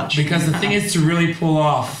by much. Because the thing is to really pull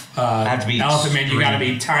off Have to be Elephant Man, you got to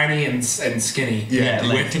extreme. be tiny and skinny. Yeah,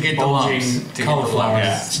 like, with to get the bulging lumps. To get the cauliflower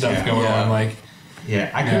lumps. stuff Yeah. going Yeah. on. Like, Yeah,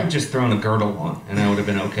 I could have just thrown a girdle on, and I would have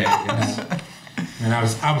been okay. Yes. and I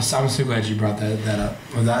was so glad you brought that up.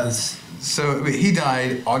 Well, that is So he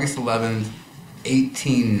died August 11th,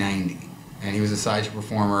 1890, and he was a sideshow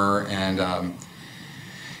performer. And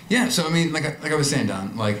yeah, so I mean, like I was saying,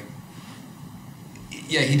 Don, like,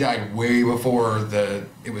 yeah, he died way before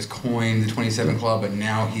it was coined, the 27 Club, but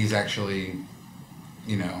now he's actually,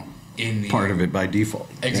 you know, in the Part of it by default.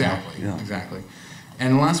 Exactly, Yeah. exactly.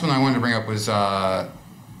 And the last one I wanted to bring up was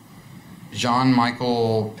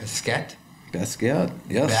Jean-Michel Basquiat. Basquiat,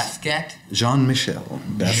 yes. Basquiat. Jean-Michel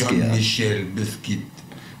Basquiat. Jean-Michel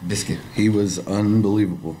Basquiat. He was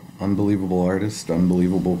unbelievable. Unbelievable artist,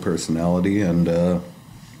 unbelievable personality, and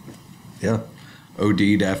yeah,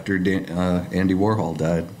 OD'd after Andy Warhol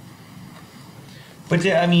died. But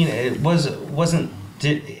I mean,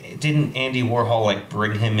 didn't Andy Warhol like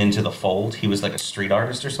bring him into the fold? He was like a street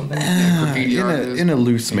artist or something. Graffiti in artist. in a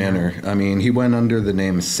loose manner. I mean, he went under the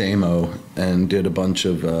name Samo and did a bunch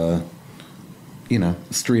of,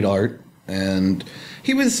 street art, and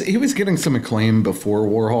he was getting some acclaim before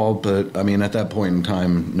Warhol. But I mean, at that point in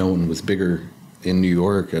time, no one was bigger in New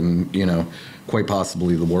York, and quite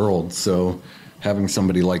possibly the world. So having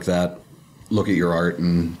somebody like that look at your art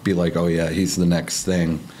and be like, "Oh yeah, he's the next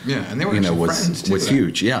thing." Yeah, and they were actually friends too. was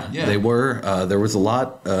huge. Yeah, Yeah. they were. There was a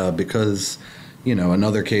lot because,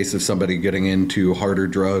 another case of somebody getting into harder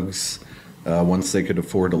drugs once they could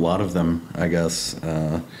afford a lot of them. I guess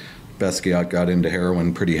Basquiat got into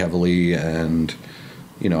heroin pretty heavily, and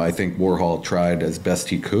I think Warhol tried as best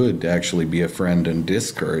he could to actually be a friend and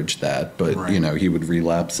discourage that, but Right. he would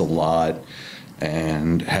relapse a lot.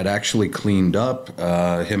 And had actually cleaned up.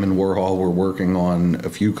 Him and Warhol were working on a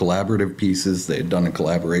few collaborative pieces. They had done a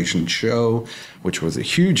collaboration show, which was a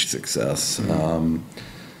huge success. And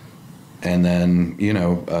then,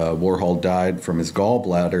 Warhol died from his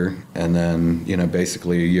gallbladder. And then,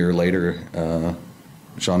 basically a year later,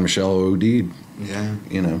 Jean-Michel OD'd. Yeah.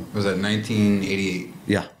 You know, Was that 1988?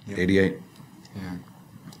 yeah, Yep. 88. Yeah.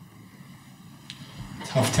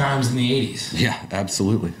 tough times in the 80s. Yeah,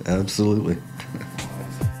 absolutely. Absolutely.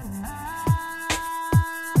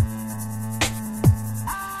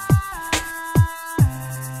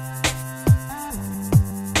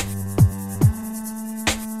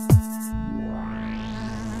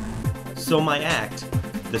 So my act,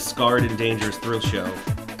 the Scarred and Dangerous Thrill Show,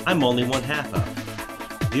 I'm only one half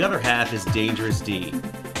of. The other half is Dangerous D.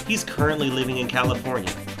 He's currently living in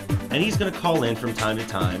California, and he's going to call in from time to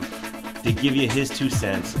time to give you his 2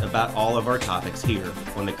 cents about all of our topics here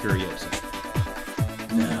on the Curioso.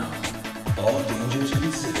 Now, all dangers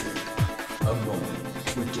considered, a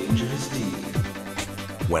moment with Dangerous D.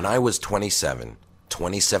 When I was 27,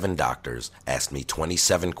 27 doctors asked me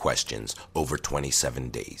 27 questions over 27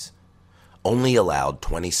 days. Only allowed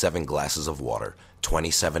 27 glasses of water,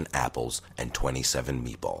 27 apples, and 27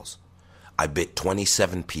 meatballs. I bit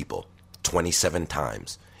 27 people, 27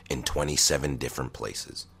 times, in 27 different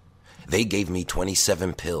places. They gave me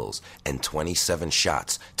 27 pills and 27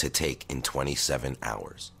 shots to take in 27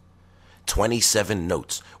 hours. 27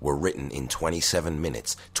 notes were written in 27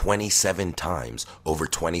 minutes, 27 times over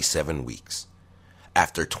 27 weeks.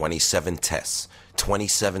 After 27 tests,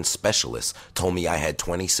 27 specialists told me I had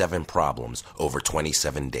 27 problems over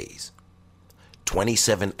 27 days.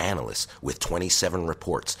 27 analysts with 27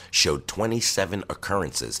 reports showed 27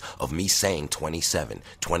 occurrences of me saying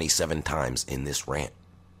 27 times in this rant.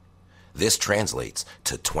 This translates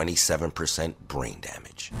to 27% brain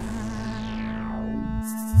damage.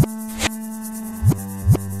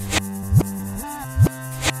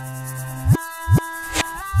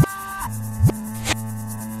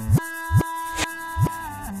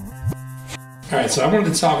 All right, so I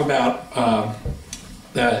wanted to talk about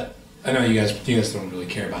that. I know you guys don't really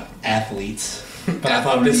care about athletes, but I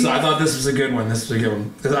thought this was a good one.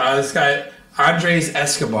 This guy Andres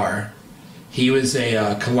Escobar, he was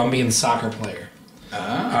a Colombian soccer player.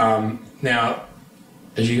 Now,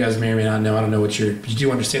 as you guys may or may not know, I don't know you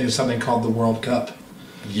do understand there's something called the World Cup,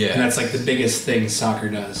 Yeah. and that's like the biggest thing soccer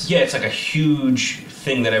does. Yeah, it's like a huge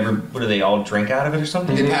thing that what do they all drink out of it or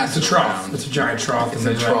something? They pass It's a it trough. around. It's a giant trough. It's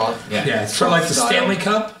a trough. Yeah. Yeah, it's sort of like the Style. Stanley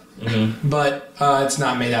Cup, but it's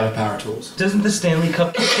not made out of power tools. Doesn't the Stanley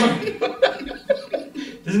Cup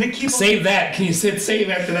Doesn't it keep on, Save that. Can you save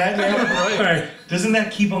after that now? All right. Doesn't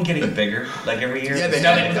that keep on getting bigger like every year? Yeah, they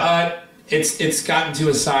No, have it's gotten to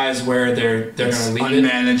a size where they're going to leave it.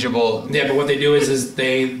 unmanageable. Yeah, but what they do is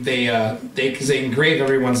they because they engrave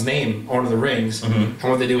everyone's name onto the rings, and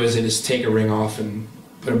what they do is they just take a ring off and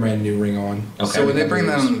put a brand new ring on. Okay. So when they bring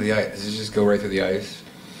that onto the ice, does it just go right through the ice?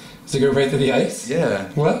 Does it go right through the ice? Yeah.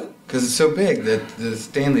 What? Because it's so big, the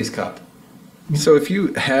Stanley's Cup. So if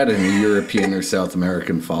you had any European or South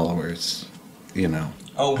American followers, you know,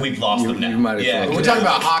 Oh, we've lost them now. you might as yeah, well We're talking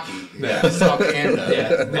about hockey. Yeah. This is all Canada.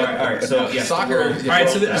 Yeah. All right. So yeah, Soccer. All right,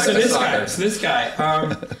 so this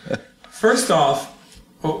guy. First off,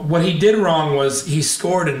 what he did wrong was he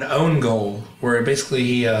scored an own goal, where basically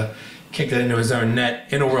he kicked it into his own net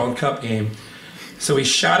in a World Cup game. So he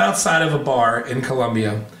shot outside of a bar in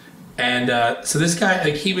Colombia, and so this guy,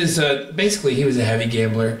 like, he was basically he was a heavy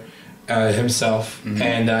gambler himself,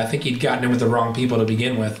 and I think he'd gotten in with the wrong people to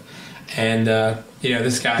begin with, and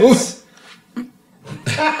this guy's.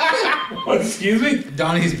 What, excuse me?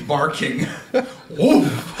 Donnie's barking. Whoa!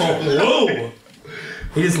 Whoa!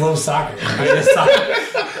 He just loves soccer. I mean,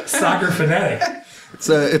 soccer fanatic.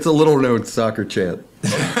 it's a little known soccer chant.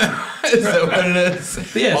 Is that what it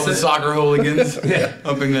is? Yeah, All the soccer hooligans Yeah.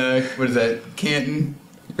 up in what is that, Canton?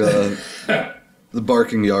 The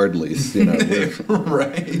barking Yardleys, you know,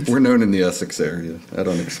 Right. we're known in the Essex area. I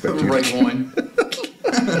don't expect you. Right one.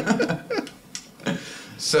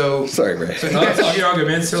 So, Sorry, Ray. You're all good,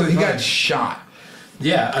 man. so he got shot.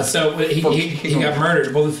 Yeah, so he got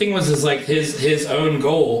murdered. Well, the thing was, is like his own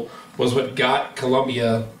goal was what got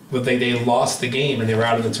Colombia. But they lost the game and they were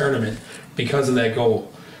out of the tournament because of that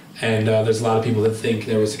goal. And there's a lot of people that think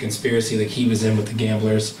there was a conspiracy, like he was in with the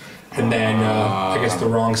gamblers, and then I guess the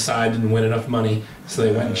wrong side didn't win enough money, so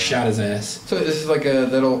they went and shot his ass. So this is like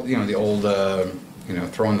the old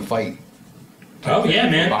throwing the fight. Oh yeah,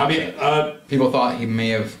 man. I mean, People thought he may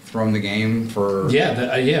have thrown the game for.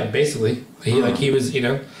 yeah, basically, he was,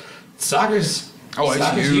 soccer's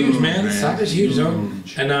huge, man. Soccer's huge,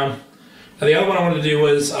 and now the other one I wanted to do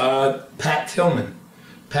was Pat Tillman.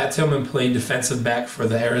 Pat Tillman played defensive back for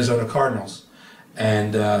the Arizona Cardinals,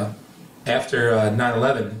 and after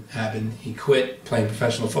 9/11 happened, he quit playing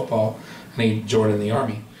professional football and he joined in the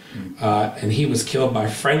army, and he was killed by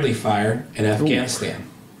friendly fire in Afghanistan.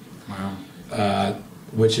 Wow.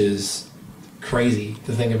 Which is crazy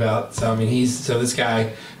to think about. So I mean, this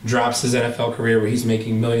guy drops his NFL career where he's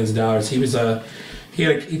making millions of dollars. He was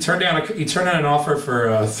he turned down an offer for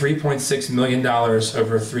 $3.6 million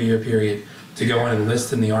over a 3-year period to go and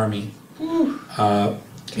enlist in the army.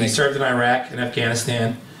 He served in Iraq and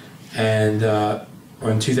Afghanistan, and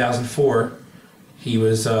in 2004, he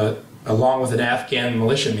was along with an Afghan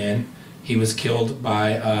militiaman. He was killed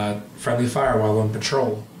by friendly fire while on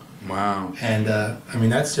patrol. Wow. And I mean,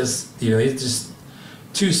 that's just these just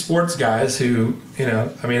two sports guys who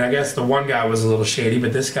I mean, I guess the one guy was a little shady,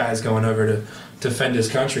 but this guy's going over to defend his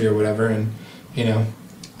country or whatever, and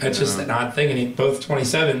that's just an odd thing. And he both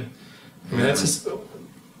 27. I mean, that's just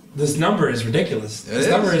this number is ridiculous. This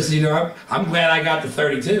number is I'm glad I got to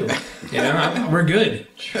 32. We're good.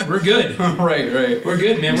 We're good. Right. We're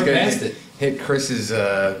good, man. We're past it. Hit Chris's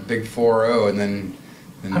big 4-0 and then.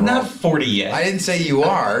 I'm not 40 yet. I didn't say you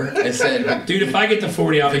are. I said, Dude, if I get to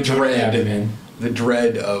 40, I'll be totally happy, man. The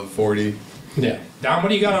dread of 40. Yeah. Don, what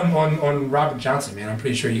do you got on Robert Johnson, man? I'm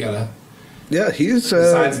pretty sure you got to. Yeah, he's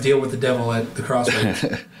Besides deal with the devil at the crossroads.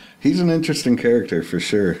 he's an interesting character for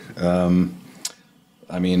sure.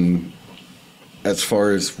 I mean, as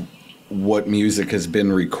far as what music has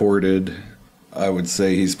been recorded, I would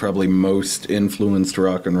say he's probably most influenced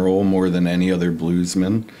rock and roll more than any other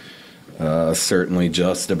bluesman. Certainly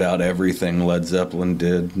just about everything Led Zeppelin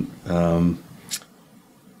did,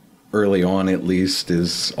 early on at least,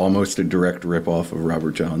 is almost a direct ripoff of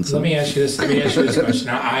Robert Johnson. Let me ask you this question.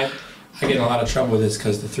 Now, I get in a lot of trouble with this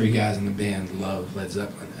because the three guys in the band love Led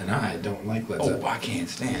Zeppelin, and I don't like Led Zeppelin. Oh, I can't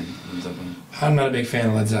stand Led Zeppelin. I'm not a big fan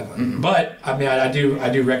of Led Zeppelin, but I mean, I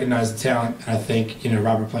do recognize the talent, and I think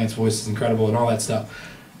Robert Plant's voice is incredible and all that stuff.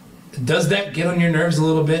 Does that get on your nerves a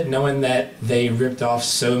little bit, knowing that they ripped off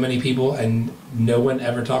so many people and no one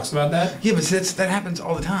ever talks about that? Yeah, but that happens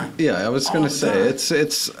all the time. Yeah, I was going to say,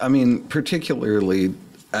 it's. I mean, particularly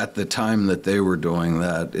at the time that they were doing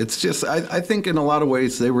that, it's just. I think in a lot of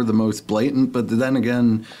ways they were the most blatant, but then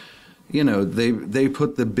again, they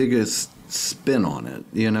put the biggest spin on it.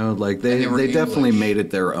 Like they definitely made it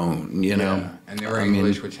their own. Yeah, and they were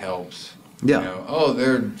English, which helps. Yeah.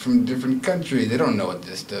 They're from a different country. They don't know what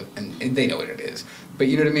this stuff, and they know what it is. But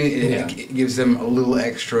you know what I mean? It gives them a little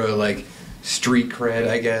extra, street cred,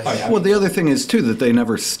 I guess. Oh, yeah. Well, the other thing is too that they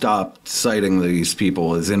never stopped citing these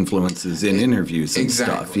people as influences in interviews and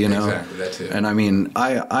stuff. You know, exactly, that too. And I mean,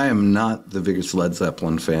 I am not the biggest Led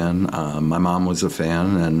Zeppelin fan. My mom was a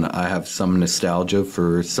fan, and I have some nostalgia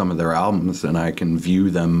for some of their albums, and I can view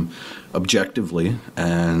them objectively.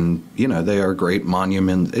 And you know, they are great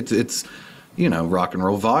monuments. It's you know, rock and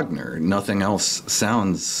roll Wagner. Nothing else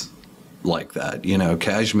sounds like that. You know,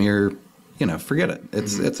 Kashmir. You know, forget it.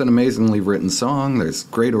 It's an amazingly written song. There's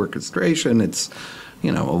great orchestration. It's,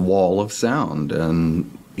 you know, a wall of sound.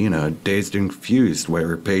 And, you know, Dazed and Confused,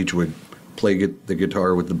 where Page would play the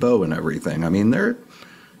guitar with the bow and everything. I mean, there are,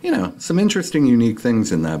 you know, some interesting, unique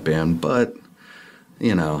things in that band. But,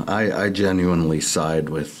 you know, I genuinely side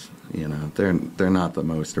with, you know, they're not the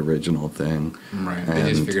most original thing. Right. And They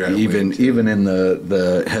just figured out a way even in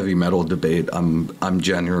the heavy metal debate, I'm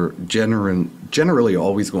generally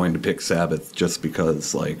always going to pick Sabbath just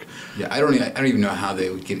because, like, Yeah, I don't even know how they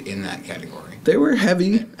would get in that category. they were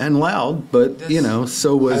heavy and loud, but you know,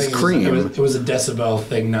 so I was think Cream. It was a decibel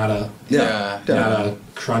thing, not a Yeah. not a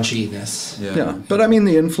crunchiness. Yeah, but I mean,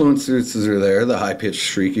 the influences are there. The high pitched,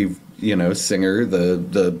 shrieky, you know, singer.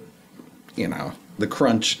 The you know, the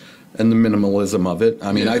crunch and the minimalism of it.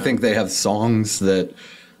 I mean, I Yeah. think they have songs that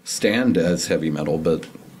stand as heavy metal, but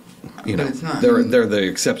you know, But it's not- they're the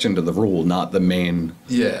exception to the rule, not the main.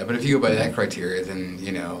 Yeah, but if you go by that criteria, then,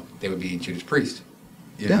 you know, they would be Judas Priest.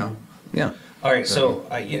 You know? Yeah. All right, so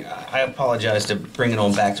I apologize to bring it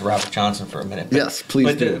on back to Robert Johnson for a minute. But, Yes, please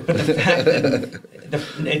but do. But the fact that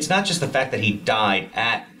it's not just the fact that he died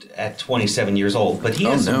at 27 years old, but he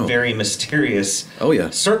has Oh, no. some very mysterious Oh, yeah.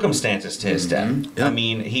 circumstances to his death. Yeah. I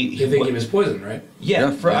mean, You think he was poisoned, right?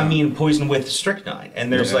 yeah, Yeah. I mean, poisoned with strychnine.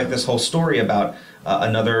 And there's Yeah. like this whole story about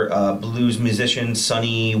another blues musician,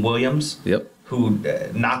 Sonny Williams, Yep. who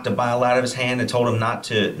knocked a bottle out of his hand and told him not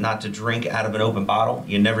to drink out of an open bottle.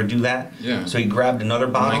 You never do that. Yeah. So he grabbed another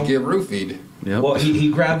bottle. Might get roofied. Yep. Well, he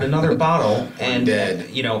grabbed another bottle and dead.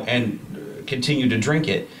 you know, and continued to drink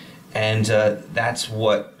it, and that's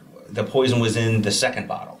what the poison was in the second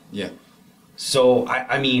bottle. Yeah. So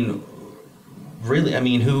I mean, really, I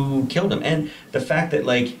mean, who killed him? And the fact that,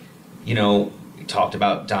 like, you know, he talked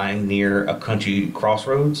about dying near a country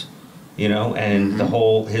crossroads, you know, and the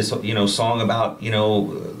whole his song about, you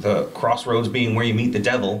know, the crossroads being where you meet the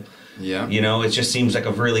devil. Yeah. You know, it just seems like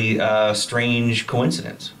a really strange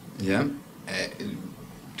coincidence. Yeah.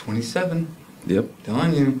 27. Yep.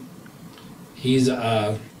 Telling you. He's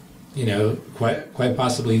you know, quite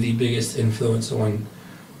possibly the biggest influence on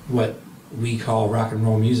what we call rock and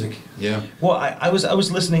roll music. Yeah. Well, I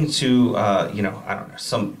was listening to you know, I don't know,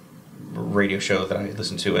 some radio show that I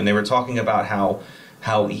listened to, and they were talking about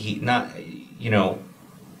how he not, you know,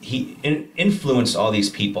 he influenced all these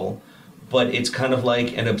people, but it's kind of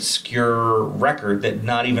like an obscure record that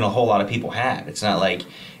not even a whole lot of people had. It's not like,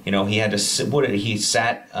 you know, he had to he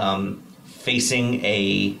sat facing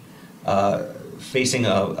a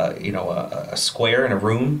you know, a square in a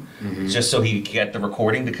room just so he could get the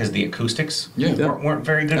recording because the acoustics weren't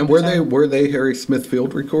very good. And at the time. were they Harry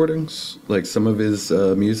Smithfield recordings? Like some of his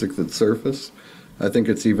music that surfaced? I think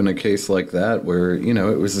it's even a case like that where, you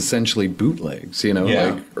know, it was essentially bootlegs, you know,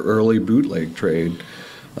 Yeah. like early bootleg trade.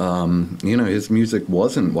 You know, his music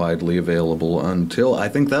wasn't widely available until, I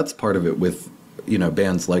think that's part of it with, you know,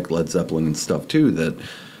 bands like Led Zeppelin and stuff too, that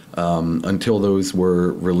until those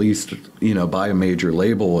were released, you know, by a major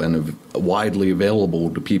label and widely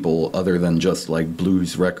available to people other than just like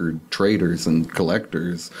blues record traders and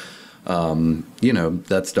collectors, you know,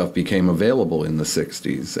 that stuff became available in the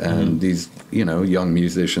 60s. And these, you know, young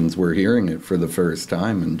musicians were hearing it for the first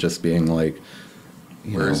time and just being like,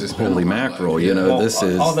 you Where know, has this been holy all my mackerel, life? you know, Well, this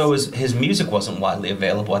is... although his music wasn't widely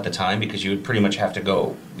available at the time because you would pretty much have to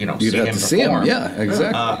go, you know, You'd see have him to see him, perform. yeah,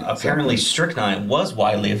 exactly. Apparently, strychnine was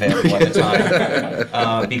widely available at the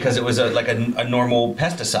time because it was like a normal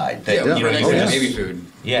pesticide that Yeah, you know for you next could to just, baby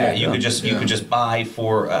food. you could just buy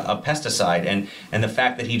for a pesticide, and the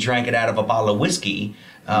fact that he drank it out of a bottle of whiskey.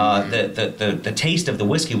 The taste of the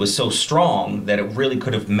whiskey was so strong that it really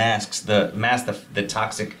could have masked the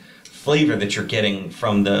toxic flavor that you're getting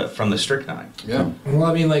from the strychnine. Yeah. Well,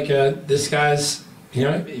 I mean, like this guy's, you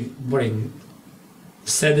know, what he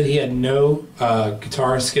said that he had no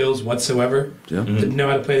guitar skills whatsoever. Yeah. Didn't know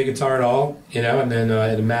how to play the guitar at all, you know, and then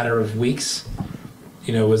in a matter of weeks,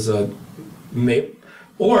 you know, was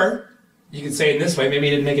or you could say it this way, maybe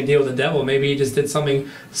he didn't make a deal with the devil. Maybe he just did something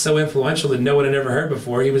so influential that no one had ever heard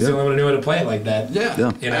before. He was the only one who knew how to play it like that. Yeah.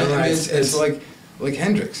 Yeah. You know, I mean, it's like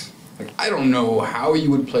Hendrix. Like, I don't know how you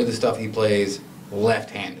would play the stuff he plays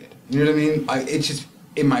left-handed. You know what I mean? It's just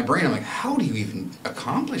in my brain, I'm like, how do you even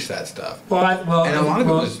accomplish that stuff? Well, And a lot of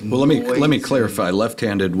it was Well, let me noise clarify.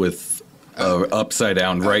 Left-handed with a upside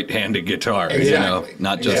down right-handed guitar. You know, Exactly.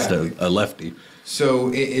 not just a lefty.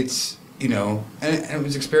 So it's and it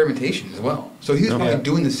was experimentation as well. So he was probably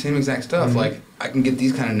doing the same exact stuff. Like I can get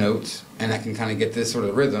these kind of notes, and I can kind of get this sort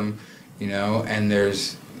of rhythm, and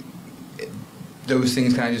there's those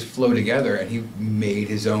things kind of just flow together, and he made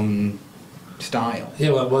his own style.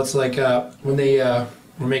 Yeah, well, it's like when they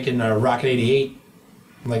were making Rocket 88,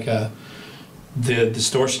 like the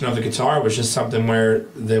distortion of the guitar was just something where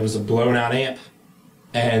there was a blown out amp,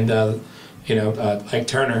 and Ike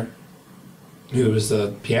Turner, who was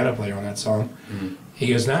the piano player on that song, he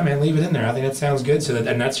goes, "Nah, man, leave it in there. I think that sounds good."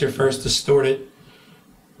 And that's your first distorted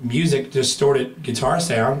guitar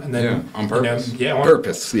sound, and then on purpose. on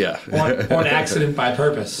Purpose, yeah. on accident by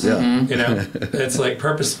purpose. Yeah. It's like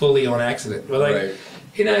purposefully on accident. But like, Right.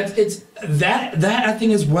 it's that I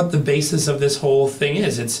think is what the basis of this whole thing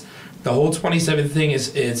is. It's the whole 27 thing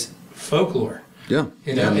is folklore. Yeah.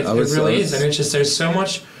 It was- really I is, was- and it's just there's so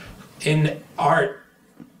much in art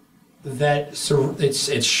that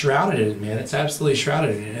it's shrouded in it, man. It's absolutely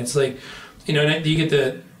shrouded in it. It's like, and you get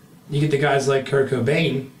the guys like Kurt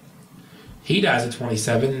Cobain. He dies at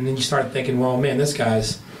 27, and then you start thinking, well, man, this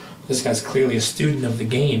guy's clearly a student of the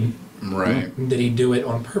game. Right. Did he do it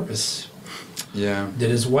on purpose? Yeah. Did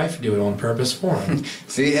his wife do it on purpose for him?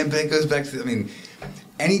 See, and it goes back to,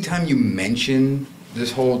 anytime you mention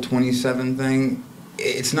this whole 27 thing,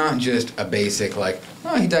 it's not just a basic, like,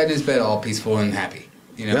 oh, he died in his bed all peaceful and happy.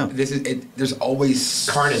 Yeah. This is it. There's always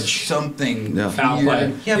Carnage. something Foul weird,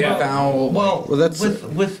 play. Yeah, foul. Well, that's-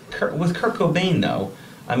 with Kurt Cobain though.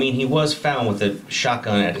 I mean, he was found with a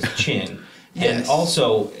shotgun at his chin, and Yes.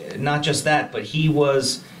 also not just that, but he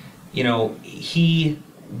was, he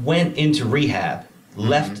went into rehab,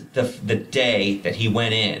 left the day that he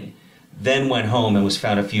went in, then went home and was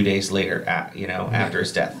found a few days later, after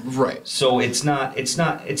his death. Right. So it's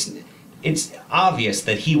obvious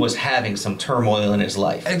that he was having some turmoil in his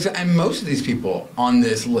life. And most of these people on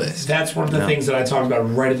this list, That's one of the things that I talked about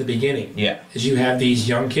right at the beginning. Yeah. Is you have these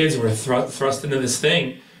young kids who are thrust into this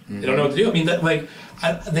thing. They don't know what to do. I mean,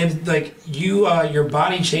 your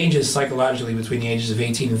body changes psychologically between the ages of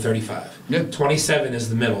 18 and 35. Yeah. 27 is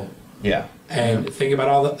the middle. Yeah. And think about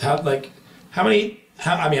all the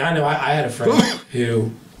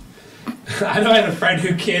I know I had a friend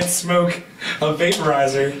who can't smoke a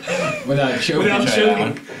vaporizer without choking. without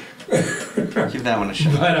choking. Give that one a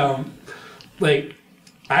shot. But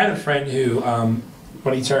I had a friend who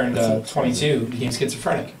when he turned 22 became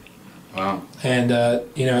schizophrenic. Wow. And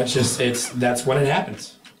that's when it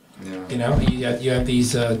happens. Yeah. You have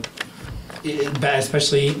these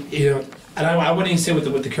especially and I wouldn't even say with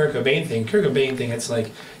the Kurt Cobain thing. Kurt Cobain thing, it's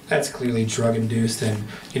like that's clearly drug induced, and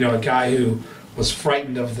a guy who was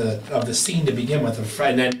frightened of the scene to begin with,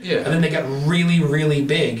 and then they got really, really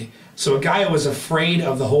big. So a guy who was afraid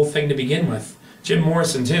of the whole thing to begin with, Jim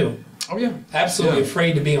Morrison too. Oh yeah. Absolutely Yeah.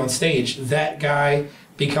 afraid to be on stage. That guy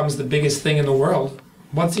becomes the biggest thing in the world.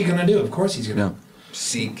 What's he gonna do? Of course he's gonna.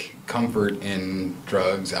 Seek comfort in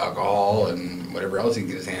drugs, alcohol, and whatever else he can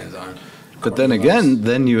get his hands on. But then again,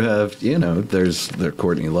 then you have, there's the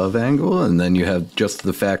Courtney Love angle, and then you have just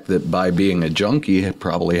the fact that by being a junkie, he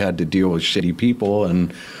probably had to deal with shitty people.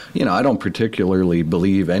 And, I don't particularly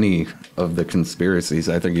believe any of the conspiracies.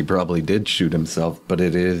 I think he probably did shoot himself, but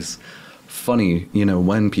it is funny,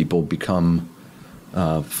 when people become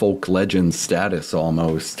folk legend status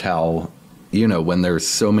almost, how, when there's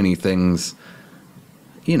so many things.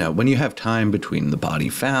 When you have time between the body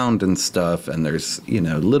found and stuff, and there's,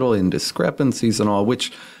 little indiscrepancies and all,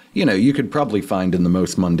 which, you could probably find in the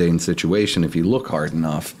most mundane situation if you look hard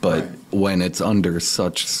enough. But when it's under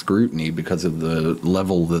such scrutiny because of the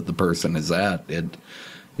level that the person is at, it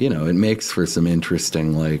makes for some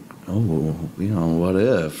interesting, like, what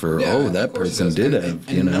if? Or, that person did it,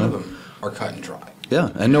 and none of them are cut and dry. Yeah,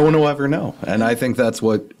 and no one will ever know. And I think that's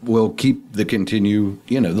what will keep the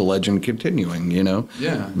legend continuing,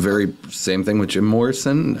 Yeah. Very same thing with Jim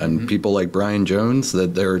Morrison and people like Brian Jones,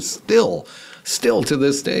 that there's still to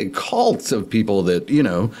this day cults of people that,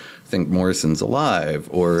 think Morrison's alive,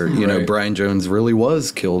 or, Right. Brian Jones really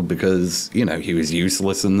was killed because, he was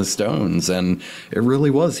useless in the Stones, and it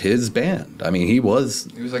really was his band. I mean, he was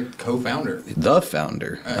like co-founder. the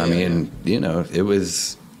founder.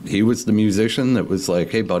 He was the musician that was like,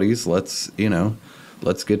 hey buddies, let's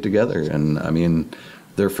get together. And I mean,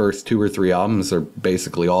 their first 2 or 3 albums are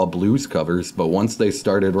basically all blues covers, but once they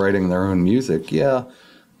started writing their own music,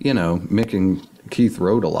 Mick and Keith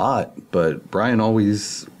wrote a lot, but Brian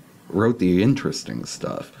always wrote the interesting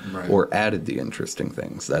stuff Right. or added the interesting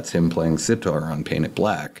things. That's him playing sitar on Paint It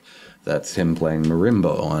Black. That's him playing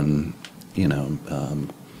marimba on,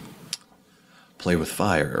 Play with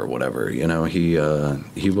Fire or whatever. He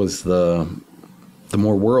was the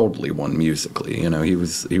more worldly one musically. He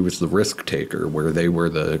was the risk taker, where they were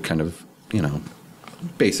the kind of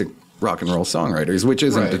basic rock and roll songwriters, which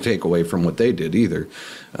isn't to Right. take away from what they did either.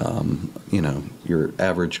 Your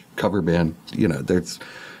average cover band,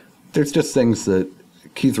 there's just things that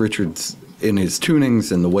Keith Richards in his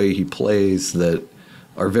tunings and the way he plays that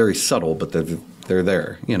are very subtle, but they're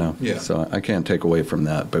there, Yeah. So I can't take away from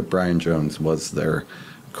that. But Brian Jones was their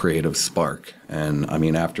creative spark. And I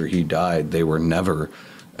mean, after he died, they were never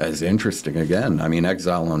as interesting again. I mean,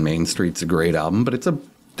 Exile on Main Street's a great album, but it's a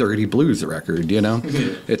dirty blues record,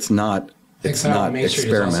 It's not Exile on Main Street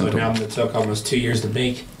is also an experimental. album that took almost 2 years to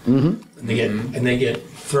make. Mm-hmm. And they get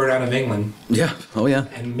thrown out of England Yeah. Oh, yeah.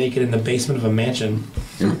 and make it in the basement of a mansion,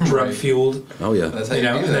 drug fueled. Oh, yeah. That's how You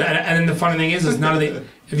know, do and that. then the funny thing is none of the.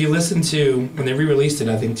 If you listen to when they re-released it,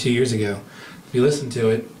 I think 2 years ago, if you listen to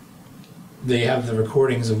it, they have the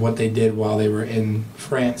recordings of what they did while they were in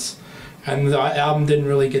France, and the album didn't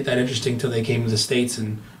really get that interesting until they came to the States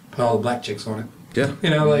and put all the black chicks on it. Yeah.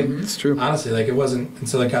 It's true. Honestly, it wasn't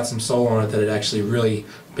until it got some soul on it that it actually really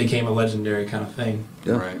became a legendary kind of thing.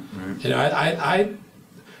 Yeah. Right.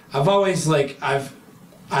 I've always I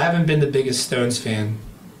haven't been the biggest Stones fan,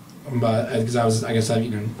 but because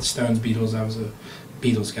Stones, Beatles, I was a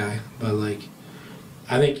Beatles guy, but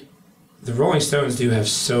I think the Rolling Stones do have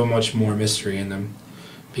so much more mystery in them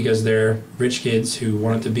because they're rich kids who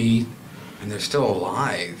wanted to be. And they're still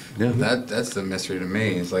alive. Yeah. That's the mystery to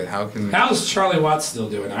me. It's like, how can... How's Charlie Watts still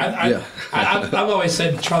doing? I've always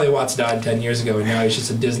said Charlie Watts died 10 years ago, and now he's just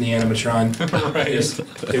a Disney animatron.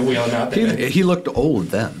 They're wheeling out there. He looked old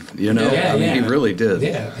then, Yeah, I mean, yeah. he really did.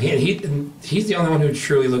 Yeah, he's the only one who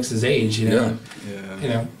truly looks his age, Yeah.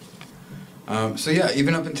 So yeah,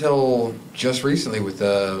 even up until just recently with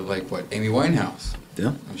Amy Winehouse.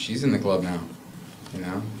 Yeah. She's in the club now.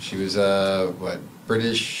 She was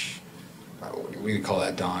British. What do you call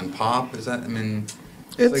that? Don Pop? Is that? I mean,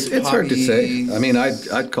 It's hard to say. poppy- I mean,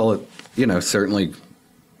 I'd call it, certainly,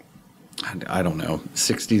 I don't know,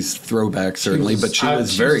 60s throwback certainly, but she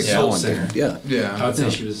was very a soul talented. singer. Yeah. I would say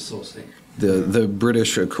she was a soul singer. The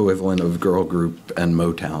British equivalent of girl group and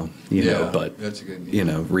Motown, but that's a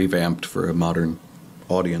good. revamped for a modern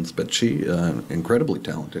audience. But she incredibly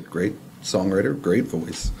talented, great songwriter, great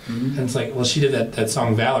voice. And it's she did that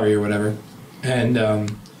song Valerie or whatever, and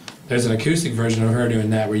there's an acoustic version of her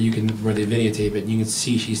doing that where they videotape it and you can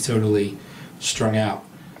see she's totally strung out,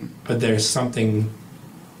 but there's something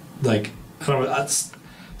I don't know,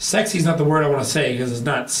 sexy's not the word I want to say because it's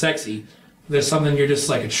not sexy. There's something you're just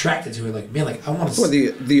attracted to it, man, I want to. Well,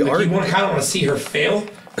 the art. You kind of want to see her fail,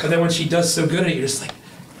 but then when she does so good at it, you're just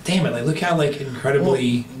damn it! Look how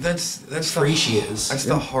incredibly That's free she is. That's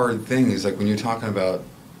the hard thing is when you're talking about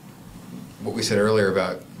what we said earlier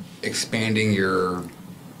about expanding your.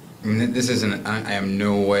 I mean, this isn't. I am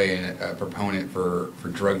no way a proponent for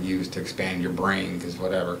drug use to expand your brain because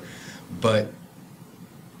whatever, but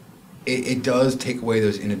it does take away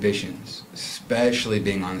those inhibitions, especially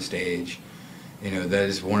being on stage. That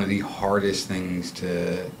is one of the hardest things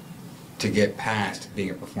to get past being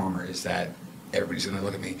a performer is that everybody's going to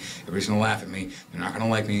look at me, everybody's going to laugh at me, they're not going to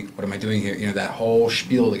like me, what am I doing here? That whole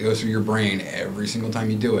spiel that goes through your brain every single time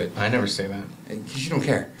you do it. I never say that. Because you don't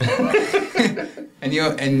care. and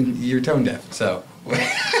you're tone deaf, so.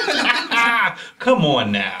 Come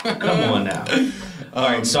on now. All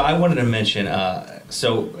right, so I wanted to mention,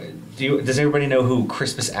 does everybody know who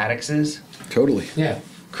Crispus Attucks is? Totally. Yeah.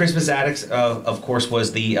 Crispus Attucks, of course,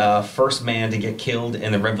 was the first man to get killed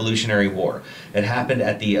in the Revolutionary War. It happened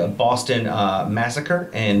at the Boston Massacre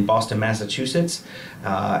in Boston, Massachusetts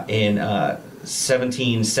in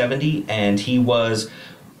 1770, and he was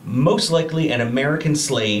most likely an American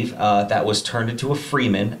slave that was turned into a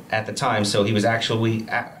freeman at the time. So he was actually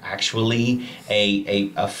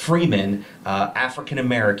a freeman,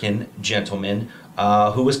 African-American gentleman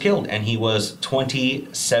who was killed, and he was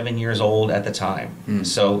 27 years old at the time.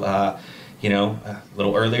 So, a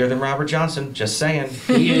little earlier than Robert Johnson, just saying.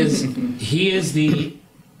 He is the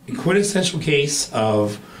quintessential case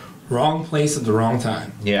of wrong place at the wrong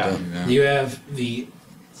time. Yeah. You have the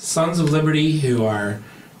Sons of Liberty who are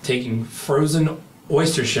taking frozen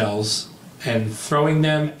oyster shells and throwing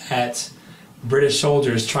them at British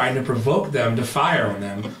soldiers trying to provoke them to fire on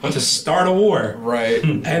them to start a war. Right.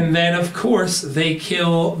 And then, of course, they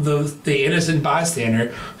kill the innocent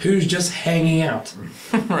bystander who's just hanging out.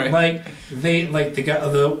 Right. Like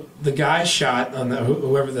the guy shot on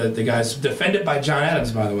whoever the guy's defended by John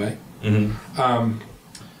Adams, by the way.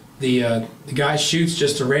 The guy shoots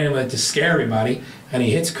just to randomly to scare everybody, and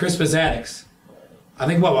he hits Crispus Attucks. I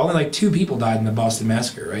think only like 2 people died in the Boston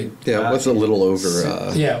Massacre, right? Yeah, it was a little over.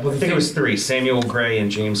 Yeah, well, I think it was 3. Samuel Gray and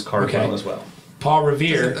James Cardwell Okay. as well. Paul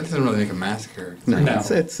Revere. That doesn't really make a massacre. No, No.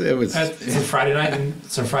 it was. It's a Friday night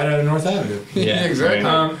on North Avenue. Yeah,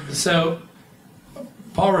 exactly. So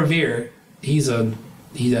Paul Revere, he does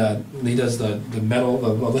the metal, the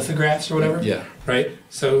lithographs or whatever. Yeah. Right.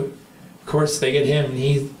 So of course they get him, and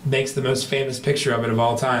he makes the most famous picture of it of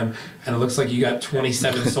all time, and it looks like you got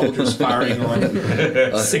 27 soldiers firing on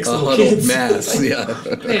 6 a little huddled kids. mass, yeah.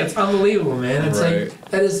 Yeah, it's unbelievable, man. It's Right.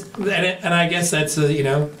 like that is, and I guess that's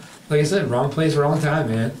like I said, wrong place, wrong time,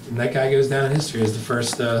 man. And that guy goes down in history as the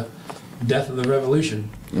first death of the revolution.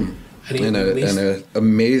 And he And at least- an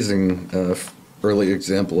amazing early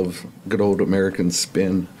example of good old American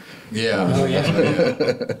spin. Yeah. Oh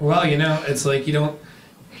yeah. Well, it's like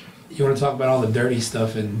you want to talk about all the dirty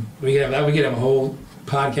stuff, and we could have a whole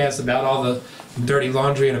podcast about all the dirty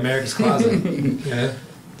laundry in America's closet. Yeah.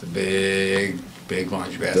 It's a big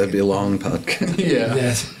laundry basket. That'd be a long podcast.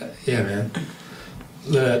 Yeah. Yeah, man.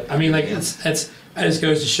 It just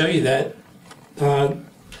goes to show you that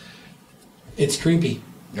it's creepy.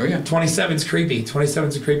 Oh yeah. 27's creepy.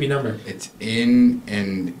 27's a creepy number. It's in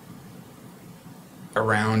and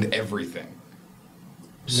around everything.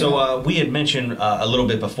 So we had mentioned a little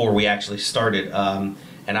bit before we actually started,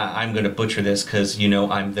 and I'm going to butcher this because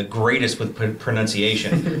I'm the greatest with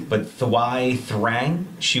pronunciation. But Thuy Thrang,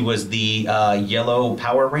 she was the Yellow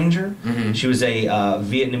Power Ranger. Mm-hmm. She was a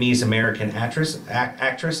Vietnamese American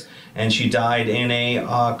actress, and she died in a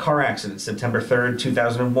car accident September 3rd,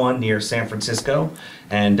 2001, near San Francisco.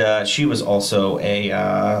 And she was also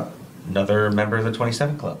another member of the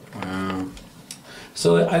 27 Club. Wow.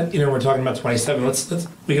 So we're talking about 27.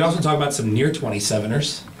 We can also talk about some near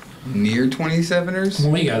 27ers. Near 27ers?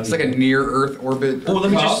 Well, we got- It's like a near Earth orbit. Oh,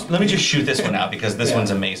 let me just shoot this one out because this Yeah. one's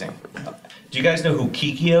amazing. Do you guys know who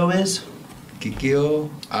Kikyo is? Kikyo?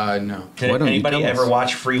 No. Did Why don't you anybody tell ever us?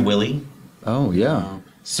 watch Free Willy? Oh, yeah.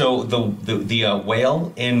 So the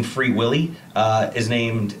whale in Free Willy is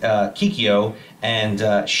named Kikyo,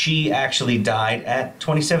 and she actually died at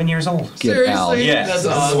 27 years old. Get Seriously? out. Yes, That's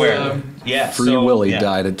I awesome. swear. Yeah, Free so, Willy yeah,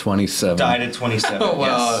 died at 27. Died at 27. Oh, wow.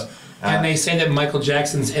 Yes. And they say that Michael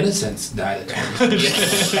Jackson's Innocence died at 20.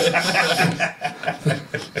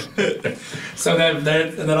 So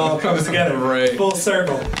that all comes together. Right. Full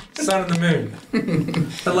circle. Sun and the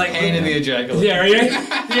moon. But like, And in the ejaculate. yeah,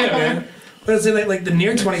 yeah, man. But it's like the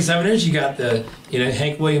near 27ers, you got the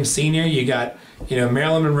Hank Williams Sr., you got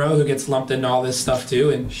Marilyn Monroe, who gets lumped into all this stuff too,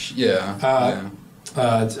 and Yeah.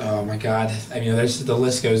 oh my God, the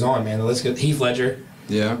list goes on, man. The list goes. Heath Ledger.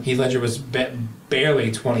 Yeah. Heath Ledger was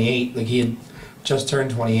barely 28. Like he had just turned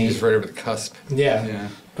 28. He's right over the cusp. Yeah. Yeah.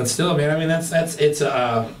 But still, man. I mean, it's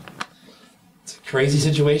a crazy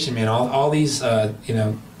situation, man. All these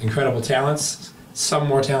incredible talents. Some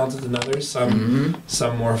more talented than others.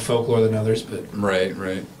 Some more folklore than others. But Right.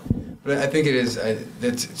 But I think it is.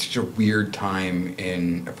 That's such a weird time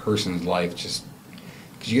in a person's life, just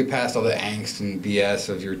because you get past all the angst and BS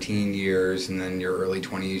of your teen years, and then your early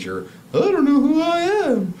 20s. You're, I don't know who I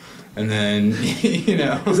am, and then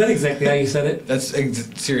is that exactly how you said it? That's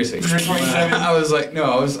seriously. You're 27? I was like,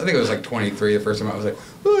 no, I think it was like 23 the first time. I was like,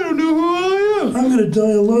 I don't know who I I'm gonna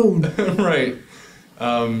die alone. am. Right.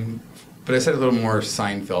 But I said it a little more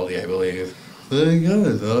Seinfeldy, I believe. Hey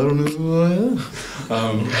guys, I don't know who I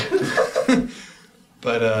am.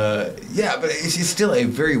 But it's still a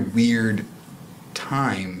very weird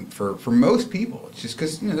time for most people. It's just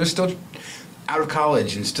because they're still out of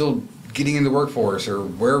college and still getting in the workforce or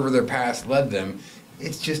wherever their past led them.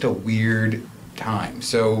 It's just a weird time.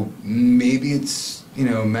 So maybe it's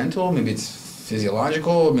mental, maybe it's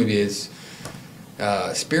physiological, maybe it's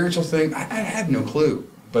a spiritual thing. I have no clue.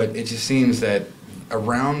 But it just seems that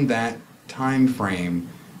around that time frame,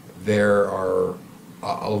 there are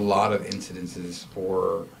a lot of incidences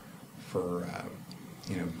for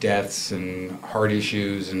deaths and heart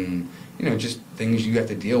issues and just things you have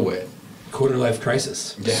to deal with. Quarter life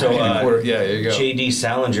crisis. Yeah, So, there you go. J.D.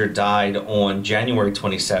 Salinger died on January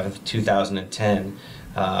 27th, 2010.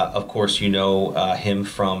 Of course, him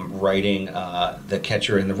from writing The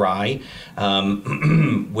Catcher in the Rye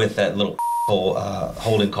with that little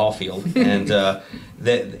Holden Caulfield, and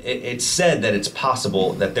it's said that it's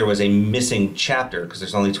possible that there was a missing chapter, because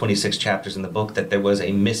there's only 26 chapters in the book, that there was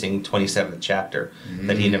a missing 27th chapter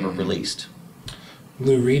that he never released.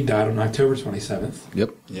 Lou Reed died on October 27th. Yep.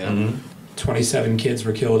 Yeah. 27 kids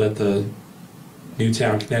were killed at the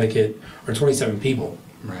Newtown, Connecticut, or 27 people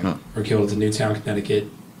Right. were killed at the Newtown, Connecticut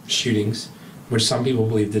shootings, which some people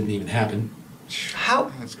believe didn't even happen.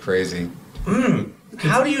 How That's crazy.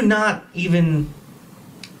 how do you not even?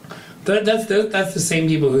 That's the same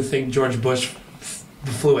people who think George Bush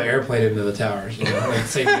flew an airplane into the towers. You know, like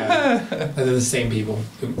same guy. They're the same people.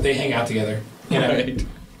 They hang out together. You know? Right.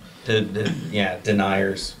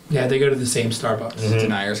 Deniers. Yeah, they go to the same Starbucks.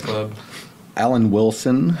 Deniers Club. Alan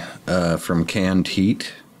Wilson from Canned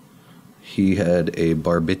Heat. He had a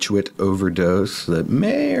barbiturate overdose that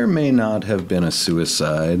may or may not have been a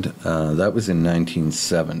suicide. That was in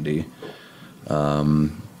 1970.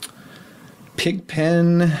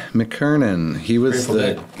 Pigpen McKernan. He was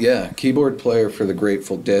Grateful Dead. keyboard player for the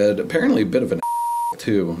Grateful Dead. Apparently a bit of an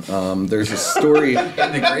too. There's a story.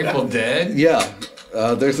 And the Grateful Dead? Yeah,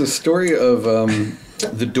 there's a story of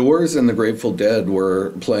the Doors and the Grateful Dead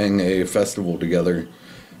were playing a festival together,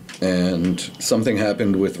 and something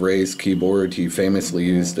happened with Ray's keyboard. He famously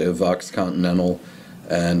used a Vox Continental,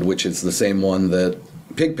 and which is the same one that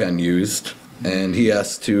Pigpen used, and he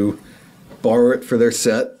asked to borrow it for their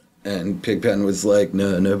set. And Pigpen was like,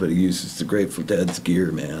 no, nobody uses the Grateful Dead's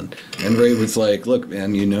gear, man. And Ray was like, look,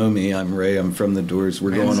 man, you know me. I'm Ray. I'm from the Doors.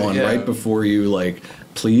 We're going on right before you. Like,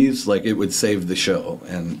 please, like, it would save the show.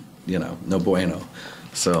 And, you know, no bueno.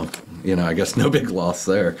 So, you know, I guess no big loss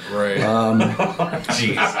there. Right.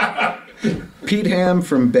 Jeez. Pete Ham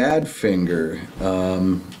from Badfinger.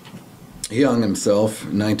 He hung himself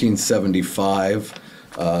in 1975.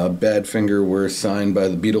 Badfinger were signed by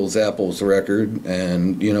the Beatles' Apples record,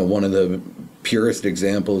 and you know, one of the purest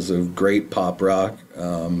examples of great pop rock.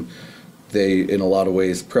 They, in a lot of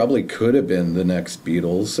ways, probably could have been the next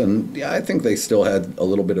Beatles, and yeah, I think they still had a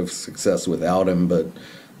little bit of success without him, but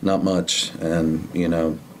not much. And you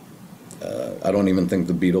know, I don't even think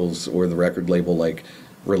the Beatles or the record label like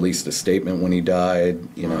released a statement when he died.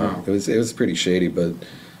 You know, it was pretty shady, but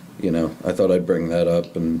you know, I thought I'd bring that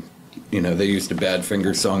up. And you know, they used a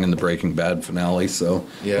Badfinger song in the Breaking Bad finale, so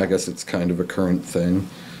yeah. I guess it's kind of a current thing.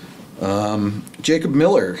 Jacob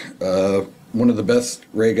Miller, one of the best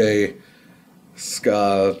reggae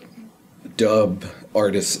ska dub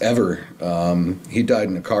artists ever. He died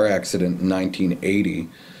in a car accident in 1980,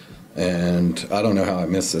 and I don't know how I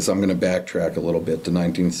missed this. I'm going to backtrack a little bit to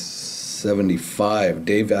 1975.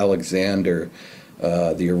 Dave Alexander,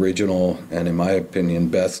 the original and, in my opinion,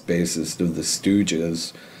 best bassist of the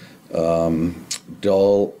Stooges,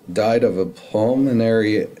 died of a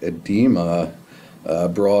pulmonary edema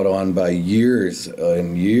brought on by years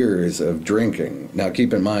and years of drinking. Now,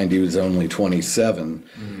 keep in mind, he was only 27,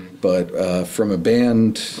 but from a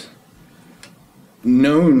band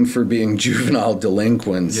known for being juvenile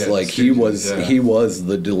delinquents, Yeah, like he Stooges, was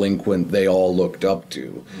the delinquent they all looked up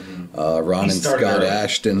to. Ron and Scott early.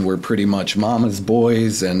 Ashton were pretty much mama's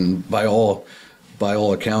boys, and by all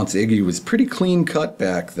accounts, Iggy was pretty clean cut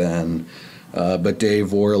back then. But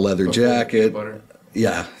Dave wore a leather jacket. Butter.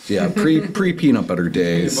 Yeah, pre peanut butter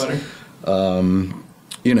days. Peanut butter.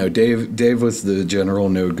 You know, Dave was the general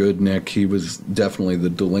no good Nick. He was definitely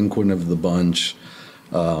the delinquent of the bunch.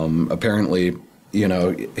 Apparently, you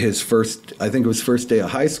know, his first day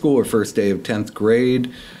of high school or first day of 10th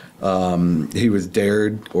grade, he was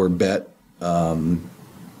dared or bet to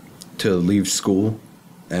leave school.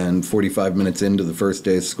 And 45 minutes into the first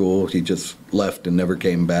day of school, he just left and never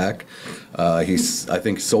came back. I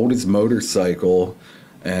think, sold his motorcycle,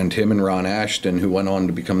 and him and Ron Ashton, who went on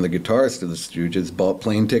to become the guitarist of the Stooges, bought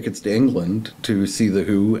plane tickets to England to see The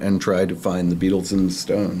Who and try to find the Beatles and the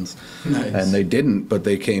Stones. Nice. And they didn't, but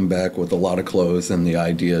they came back with a lot of clothes and the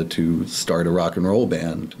idea to start a rock and roll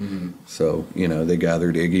band. So, you know, they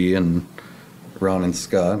gathered Iggy and Ron and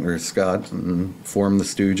Scott and formed the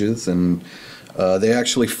Stooges, and they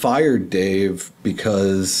actually fired Dave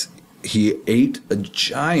because he ate a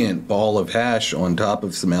giant ball of hash on top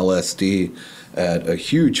of some LSD at a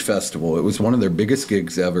huge festival. It was one of their biggest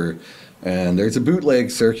gigs ever, and there's a bootleg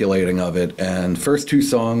circulating of it, and first two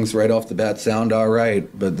songs right off the bat sound all right,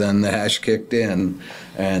 but then the hash kicked in,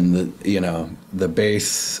 and the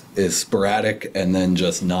bass is sporadic and then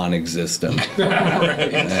just non-existent.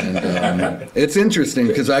 And it's interesting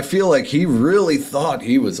because I feel like he really thought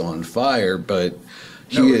he was on fire, but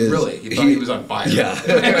No, He is- really. He thought he was on fire.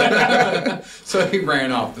 Yeah. So he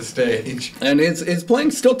ran off the stage. And it's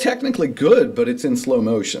playing still technically good, but it's in slow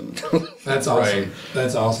motion. That's awesome. Right.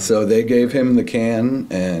 That's awesome. So they gave him the can,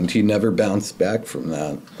 and he never bounced back from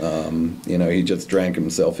that. He just drank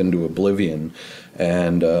himself into oblivion.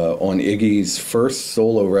 And on Iggy's first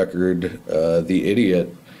solo record, The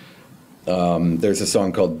Idiot, there's a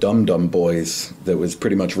song called Dum Dum Boys that was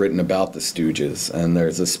pretty much written about the Stooges, and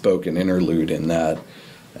there's a spoken interlude in that.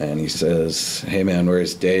 And he says, "Hey man,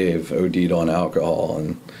 where's Dave? OD'd on alcohol,"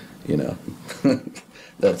 and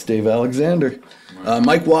that's Dave Alexander.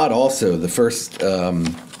 Mike Watt also, the first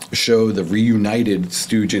show the reunited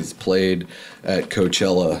Stooges played at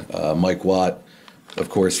Coachella. Mike Watt, of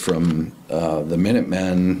course, from the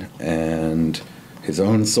Minutemen and his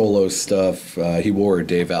own solo stuff. He wore a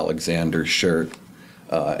Dave Alexander shirt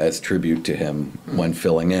as tribute to him when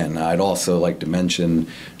filling in. I'd also like to mention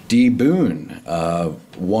D. Boone,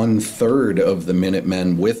 1/3 of the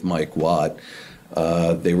Minutemen with Mike Watt.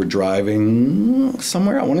 They were driving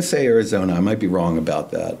somewhere, I want to say Arizona, I might be wrong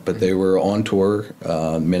about that, but they were on tour,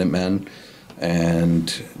 Minutemen,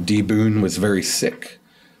 and D. Boone was very sick.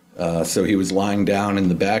 So he was lying down in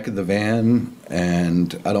the back of the van,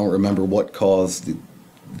 and I don't remember what caused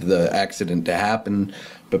the accident to happen,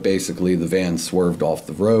 but basically the van swerved off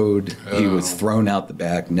the road. He was thrown out the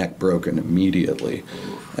back, neck broken immediately.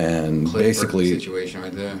 And Cliff basically, Burton situation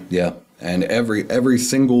right there. yeah, and every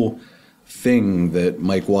single thing that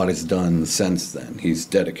Mike Watt has done since then, he's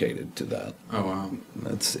dedicated to that. Oh wow.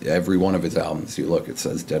 That's every one of his albums. You look, it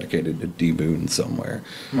says dedicated to D. Boone somewhere.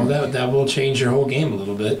 Well, that will change your whole game a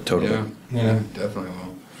little bit. Totally. Yeah, Yeah. definitely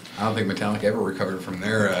will. I don't think Metallica ever recovered from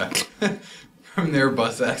their from their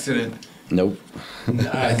bus accident. Nope.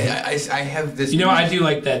 I have this. I do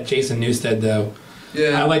like that Jason Newsted though.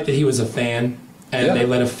 Yeah. I like that he was a fan, and Yeah. they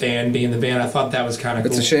let a fan be in the band. I thought that was kind of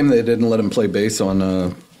cool. It's a shame they didn't let him play bass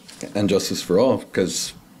on And Justice for All,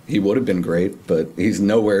 because he would have been great, but he's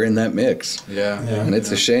nowhere in that mix. Yeah. Yeah. And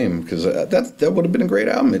it's a shame, because that would have been a great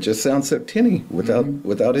album. It just sounds so tinny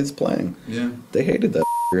without his playing. Yeah. They hated that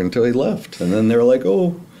until he left, and then they were like,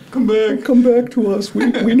 "Oh, Come back. come back to us.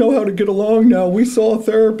 We know how to get along now. We saw a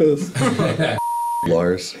therapist."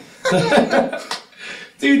 Lars.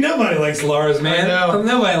 Dude, nobody likes Lars, man. I know.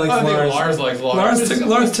 Nobody likes I think Lars. Lars likes Lars.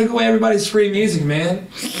 Lars took away everybody's free music, man.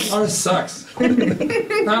 Lars sucks.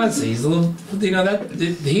 Honestly, he's a little.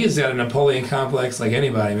 He has got a Napoleon complex like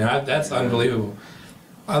anybody, man. That's unbelievable.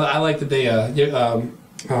 I like that they. Oh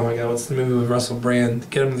my God, what's the movie with Russell Brand?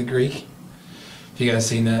 Get Him to the Greek. Have you guys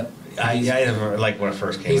seen that? I never, like when it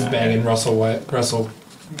first came He's out. banging Russell,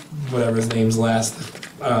 whatever his name's last,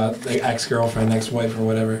 the ex-girlfriend, ex-wife, or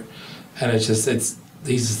whatever, and he's just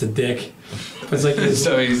a dick. But it's like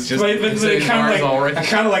So he's just. but so it he's kind Lars of like already. I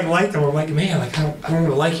kind of like liked him. I'm like, man, like I don't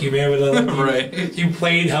really like you, man, but I like you. Right. You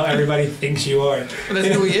played how everybody thinks you are. But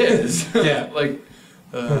that's who he is. Yeah. But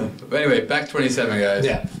anyway, back to 27, guys.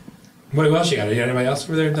 Yeah. What else you got? You got anybody else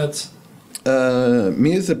over there? That's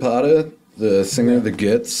Mia Zapata, the singer of the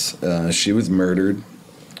Gits, she was murdered.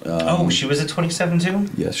 Oh, she was at 27 too?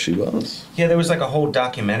 Yes, she was. Yeah, there was like a whole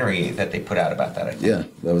documentary that they put out about that, I think. Yeah,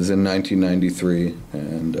 that was in 1993,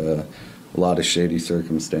 and a lot of shady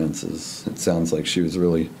circumstances. It sounds like she was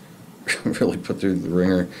really, really put through the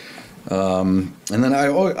ringer. And then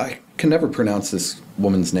I can never pronounce this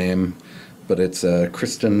woman's name, but it's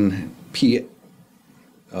Kristen P.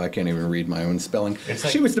 Oh, I can't even read my own spelling. It's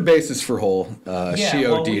like- She was the bassist for Hole. She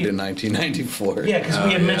well, OD'd in 1994. Yeah, because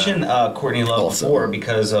we had mentioned Courtney Love Also. before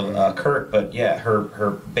because of Kurt, but yeah, her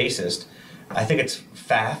bassist, I think it's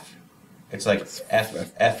Faf. It's like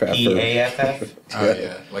F-E-A-F-F. Oh,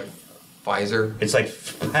 yeah. Like Pfizer. It's like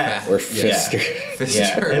Faf. Or Yeah. Fister.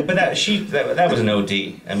 Yeah, but that was an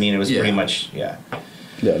OD. I mean, it was Yeah. pretty much, yeah.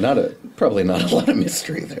 Yeah, probably not a lot of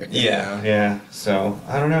mystery there. Yeah. So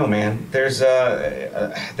I don't know, man. There is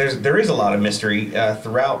a lot of mystery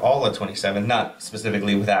throughout all of 27. Not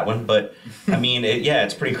specifically with that one, but I mean,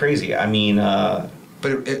 it's pretty crazy. I mean,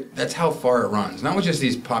 But that's how far it runs. Not with just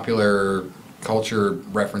these popular culture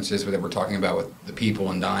references that we're talking about with the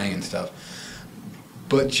people and dying and stuff,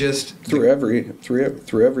 but just Through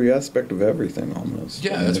every aspect of everything, almost.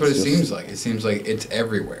 yeah, I mean, that's what it it's just- seems like. It seems like it's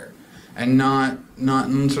everywhere, and not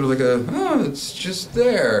in sort of like it's just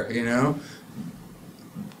there, you know.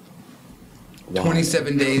 Wow.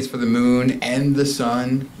 27 days for the moon and the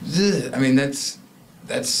sun. Ugh. I mean, that's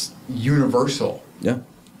universal. Yeah,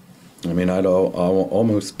 I mean, I'll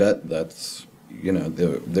almost bet that's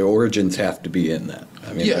the origins have to be in that.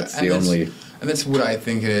 I mean, that's the only. And that's what I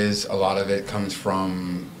think it is. A lot of it comes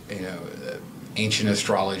from ancient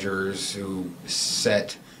astrologers who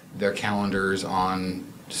set their calendars on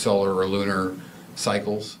solar or lunar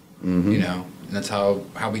cycles. You know, and that's how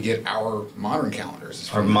we get our modern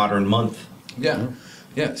calendars. Our modern month. Yeah,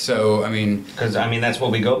 yeah. So I mean, Because, that's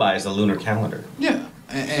what we go by is the lunar calendar. yeah,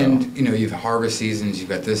 and you know, you've harvest seasons, you've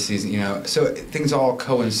got this season, you know, so things all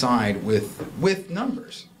coincide with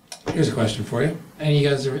numbers. Here's a question for you. Any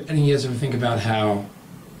of you guys ever think about how,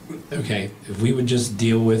 okay, if we would just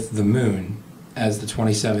deal with the moon as the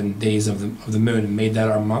 27 days of the moon and made that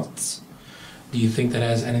our months, do you think that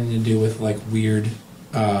has anything to do with like weird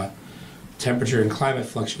temperature and climate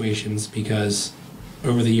fluctuations? Because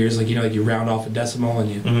over the years, like, you know, like you round off a decimal and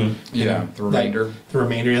you, you Yeah, know, the remainder. Like, the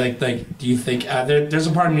remainder, like, do you think there's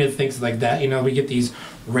a part of me that thinks like that? You know, we get these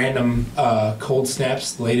random cold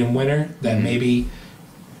snaps late in winter that maybe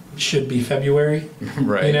should be February,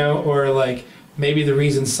 Right. You know, or like maybe the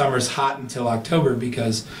reason summer's hot until October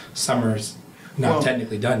because summer's not Well,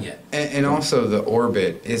 technically done yet. And also the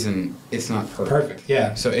orbit it's not perfect. Perfect,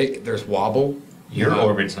 yeah. So there's wobble. Your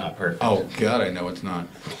orbit's not perfect. Oh God, I know it's not.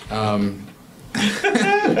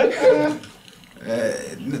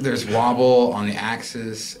 There's wobble on the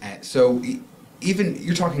axis, so even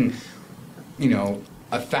you're talking, you know,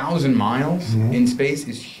 1,000 miles in space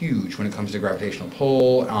is huge when it comes to gravitational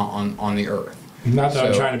pull on the Earth. Not that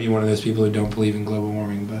I'm So- trying to be one of those people who don't believe in global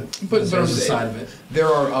warming, but there's a side of it. There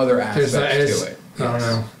are other aspects There's, to it. I don't Yes.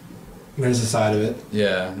 know. There's a side of it.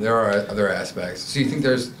 Yeah, there are other aspects. So you think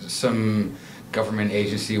there's some government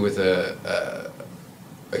agency with a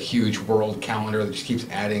huge world calendar that just keeps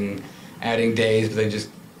adding days, but then just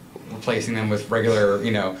replacing them with regular,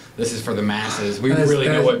 you know, this is for the masses. We really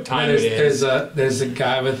know what time it is. There's a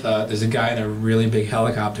guy in a really big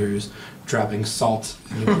helicopter who's dropping salt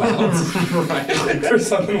in the clouds Right. or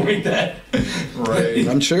something like that. Right.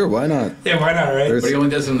 I'm sure. Why not? Yeah, why not, right? But he only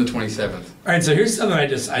does it on the 27th. All right, so here's something I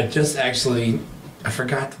just actually I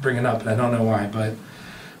forgot to bring it up, and I don't know why,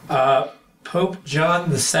 but Pope John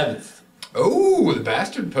VII, Oh, the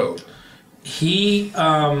bastard pope, he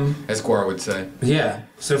as Guar would say. yeah.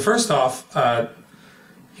 So first off,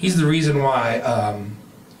 he's the reason why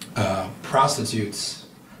prostitutes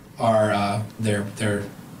are their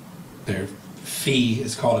fee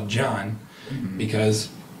is called a John, because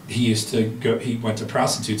he went to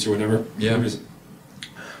prostitutes or whatever. Yeah. He was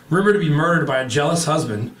rumored to be murdered by a jealous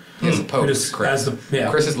husband. He's a pope. Who just- Chris. as the-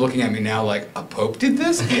 yeah. Chris is looking at me now like, a pope did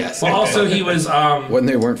this? Yes. Well, also he was When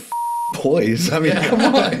they weren't boys. I mean, come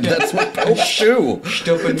on. That's what popes do.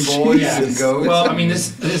 Stupid boys Yeah. and goats. Well, I mean,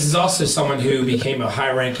 this is also someone who became a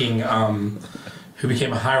high-ranking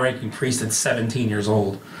priest at 17 years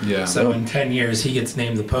old. Yeah. So in 10 years, he gets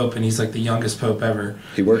named the Pope, and he's like the youngest Pope ever.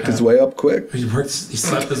 He worked his way up quick. He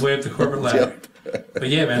slept his way up the corporate ladder. But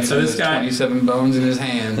yeah, man. So this guy. 27 bones in his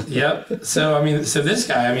hand. Yep. So I mean, this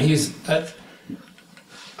guy. I mean, he's.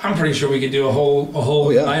 I'm pretty sure we could do a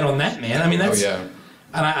whole yeah. night on that, man. I mean, that's. Oh yeah.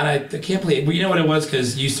 And I can't believe. Well, you know what it was,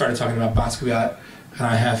 because you started talking about Basquiat, and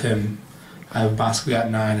I have Basquiat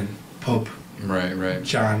 9 and Pope Right.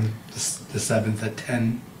 John the 7th at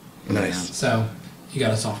 10. Nice. So you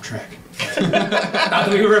got us off track. Not that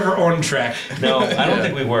we were ever on track. No, I don't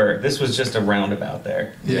think we were. This was just a roundabout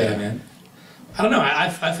there. Yeah, man. I don't know. I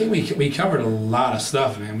think we covered a lot of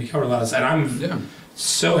stuff, man. We covered a lot of stuff. And I'm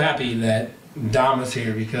so happy that Dom was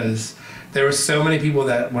here, because there were so many people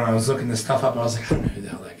that when I was looking this stuff up, I was like, I don't know who the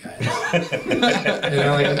hell that guy is. You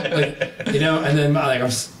know, like, you know, and then like I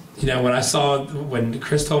was, you know, when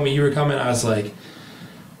Chris told me you were coming, I was like,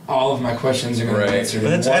 all of my questions are going to be answered.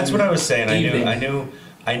 But in that's one what I was saying. evening.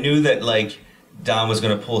 I knew that like Dom was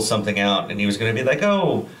going to pull something out, and he was going to be like,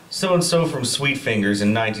 "Oh, so and so from Sweet Fingers in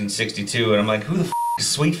 1962," and I'm like, "Who the is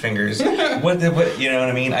Sweet Fingers? what? You know what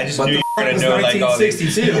I mean? I just knew you were going to know like all these.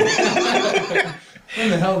 1962. When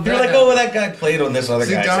the hell? You're like, oh, well, that guy played on this other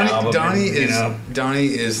See, guy's album. Donnie and, you know.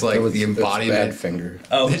 is like the embodiment. Badfinger.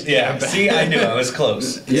 Oh, yeah. See, I knew I was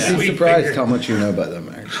close. You'd Sweet be surprised Finger. how much you know about them,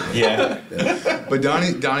 actually. Yeah. But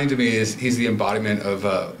Donnie to me he's the embodiment of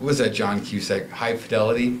what was that John Cusack, High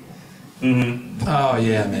Fidelity? Oh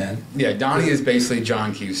yeah, man. Yeah, Donnie is basically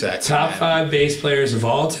John Cusack. Top 5 bass players of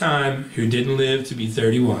all time who didn't live to be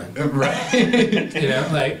 31. Right. You know,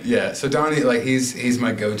 like Yeah, so Donnie, like he's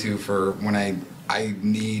my go-to for when I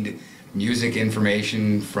need music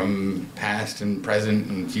information from past and present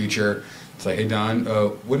and future. It's like, hey Don,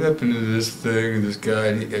 what happened to this thing and this guy?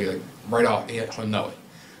 And like, right off, he'll know it.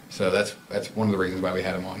 So that's one of the reasons why we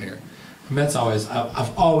had him on here. I mean,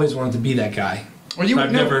 I've always wanted to be that guy. Well, But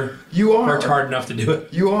I've never worked hard enough to do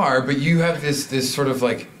it. You are, but you have this sort of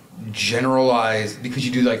like generalized, because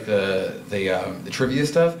you do like the trivia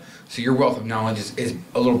stuff. So your wealth of knowledge is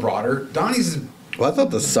a little broader. Donnie's is Well, I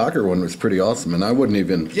thought the soccer one was pretty awesome, and I wouldn't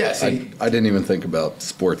even. Yeah, see? I didn't even think about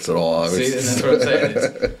sports at all. I was, See, and that's what I'm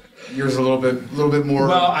saying. Yours a little bit more.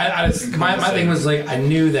 Well, I just, my thing was like I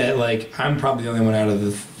knew that like I'm probably the only one out of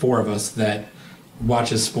the four of us that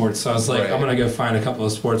watches sports, so I was like, Right. I'm gonna go find a couple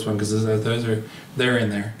of sports ones because they're in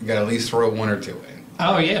there. You got to at least throw one or two in.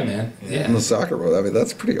 Oh yeah, man. And Yeah. the soccer one, I mean,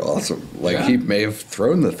 that's pretty awesome. Like, Yeah. he may have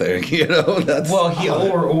thrown the thing, you know? That's Well,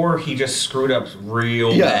 or he just screwed up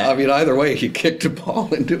real yeah, bad. I mean, either way, he kicked a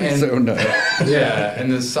ball into his And- own net. Yeah,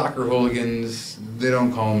 and the soccer hooligans, they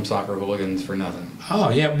don't call them soccer hooligans for nothing. Oh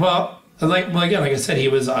yeah. Well again, like I said, he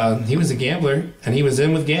was a gambler and he was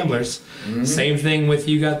in with gamblers. Mm-hmm. Same thing with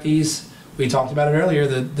you got these. We talked about it earlier.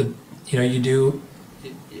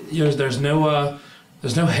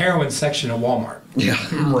 There's no heroin section at Walmart. Yeah.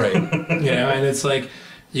 Right. And it's like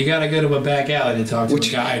you got to go to a back alley to talk to a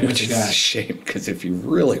guy who knows Which a is guy. a shame, because if you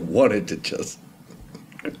really wanted to just...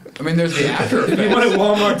 I mean, there's the after If you effects. wanted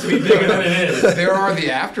Walmart to be bigger than it is. There are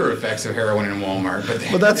the after effects of heroin in Walmart, but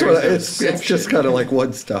Well, that's what there's no it's just section. kind of like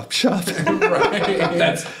one-stop shopping. Right.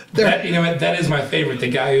 That is my favorite. The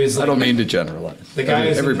guy who's like I don't mean to generalize. the guy I mean,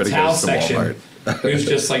 who's in the everybody towel goes to section, Walmart. who's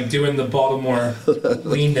just like doing the Baltimore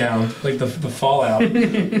lean down, like the Fallout.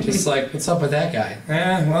 Just like, what's up with that guy?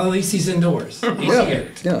 Well, at least he's indoors. He's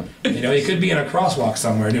here. Yeah. He could be in a crosswalk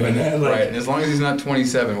somewhere doing that. Like, Right, and as long as he's not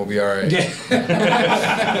 27, we'll be all right. Yeah.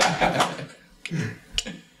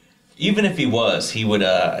 Even if he was, he would,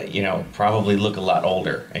 probably look a lot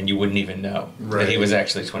older, and you wouldn't even know that he Right. was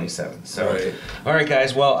actually 27. So, Right. all right,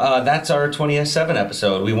 guys. Well, that's our 27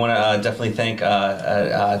 episode. We want to definitely thank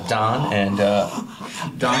Don and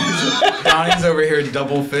Donnie's over here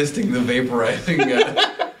double fisting the vaporizing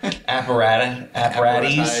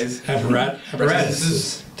apparatus.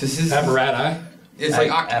 Apparatus. This is Apparati. It's like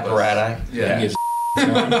octopus. Apparati. Yeah.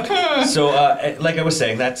 So, like I was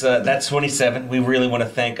saying, that's 27. We really want to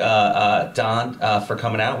thank Don for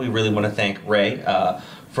coming out. We really want to thank Ray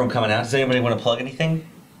from coming out. Does anybody want to plug anything?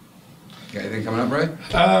 Got anything coming up, Ray?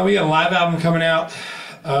 We got a live album coming out.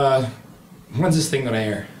 When's this thing gonna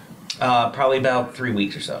air? Probably about 3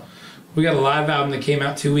 weeks or so. We got a live album that came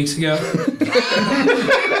out 2 weeks ago.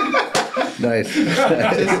 Nice.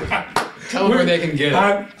 Tell them where they can get it.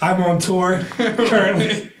 I'm on tour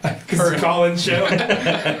currently because it's a call-in show.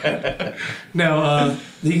 No,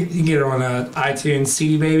 you can get it on iTunes,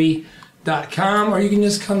 cdbaby.com, or you can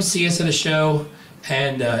just come see us at a show.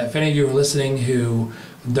 And if any of you are listening who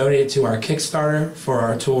donated to our Kickstarter for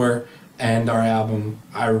our tour and our album,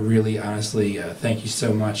 I really honestly thank you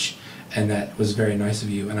so much. And that was very nice of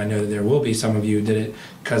you. And I know that there will be some of you who did it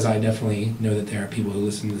because I definitely know that there are people who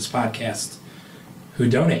listen to this podcast who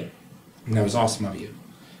donate. And that was awesome of you.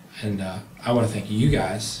 And I want to thank you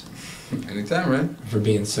guys Anytime, Ray. for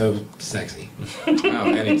being so sexy.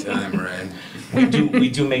 Oh, anytime, Ray. We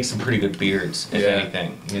do make some pretty good beards, if Yeah.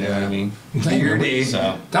 anything. You know what I mean? Beardy.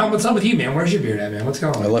 So Tom, what's up with you, man? Where's your beard at, man? What's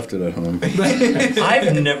going I on? left it at home.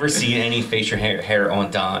 I've never seen any facial hair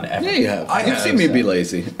on Don ever. Yeah, you have. I You've have, seen me so. be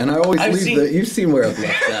lazy, and I always I've leave seen- the. You've seen where I've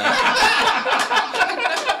left that.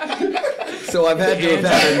 So I've had to have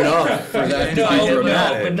had enough for that to be No,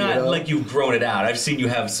 dramatic. but not you know? like you've grown it out. I've seen you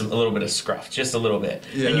have a little bit of scruff, just a little bit,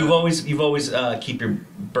 Yeah. and you've always keep your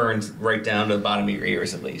burns right down to the bottom of your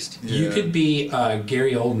ears at least. You Yeah. could be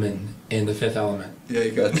Gary Oldman in The Fifth Element. Yeah,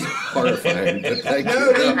 you got That's horrifying. But thank No,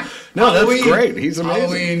 you. dude. No, that's Halloween. great. He's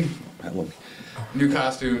amazing. Halloween, new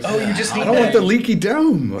costumes. Oh, you just I need don't want that. the leaky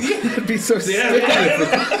dome. It'd be so sticky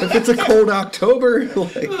if it's a cold October.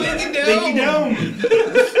 Like, Leaky Dome!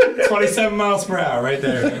 27 miles per hour right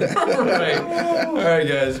there. Right. All right,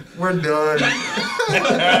 guys, we're done.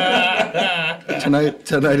 tonight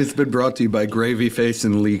has been brought to you by Gravy Face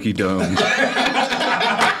and Leaky Dome.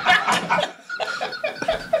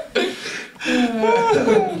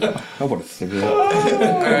 I want a cigarette.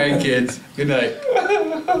 All right, kids. Good night.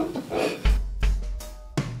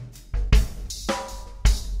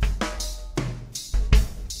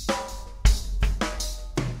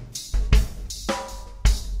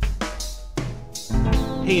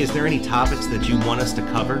 Hey, is there any topics that you want us to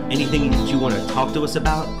cover? Anything that you want to talk to us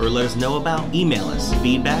about or let us know about? Email us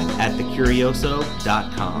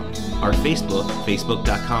feedback@thecurioso.com. Our Facebook,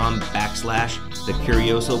 facebook.com/The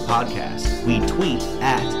Curioso Podcast. We tweet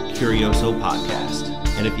 @Curioso Podcast.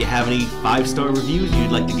 And if you have any 5-star reviews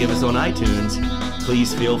you'd like to give us on iTunes,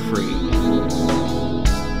 please feel free.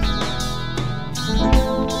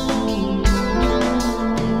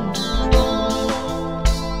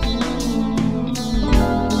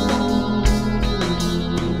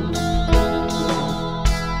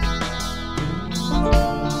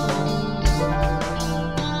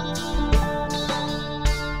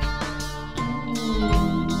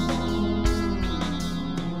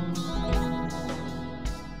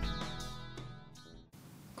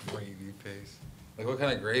 Like what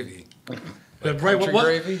kind of gravy? Right, Country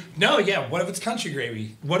gravy? No, yeah. What if it's country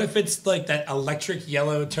gravy? What if it's like that electric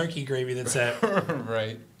yellow turkey gravy that's at?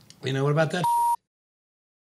 Right. You know, what about that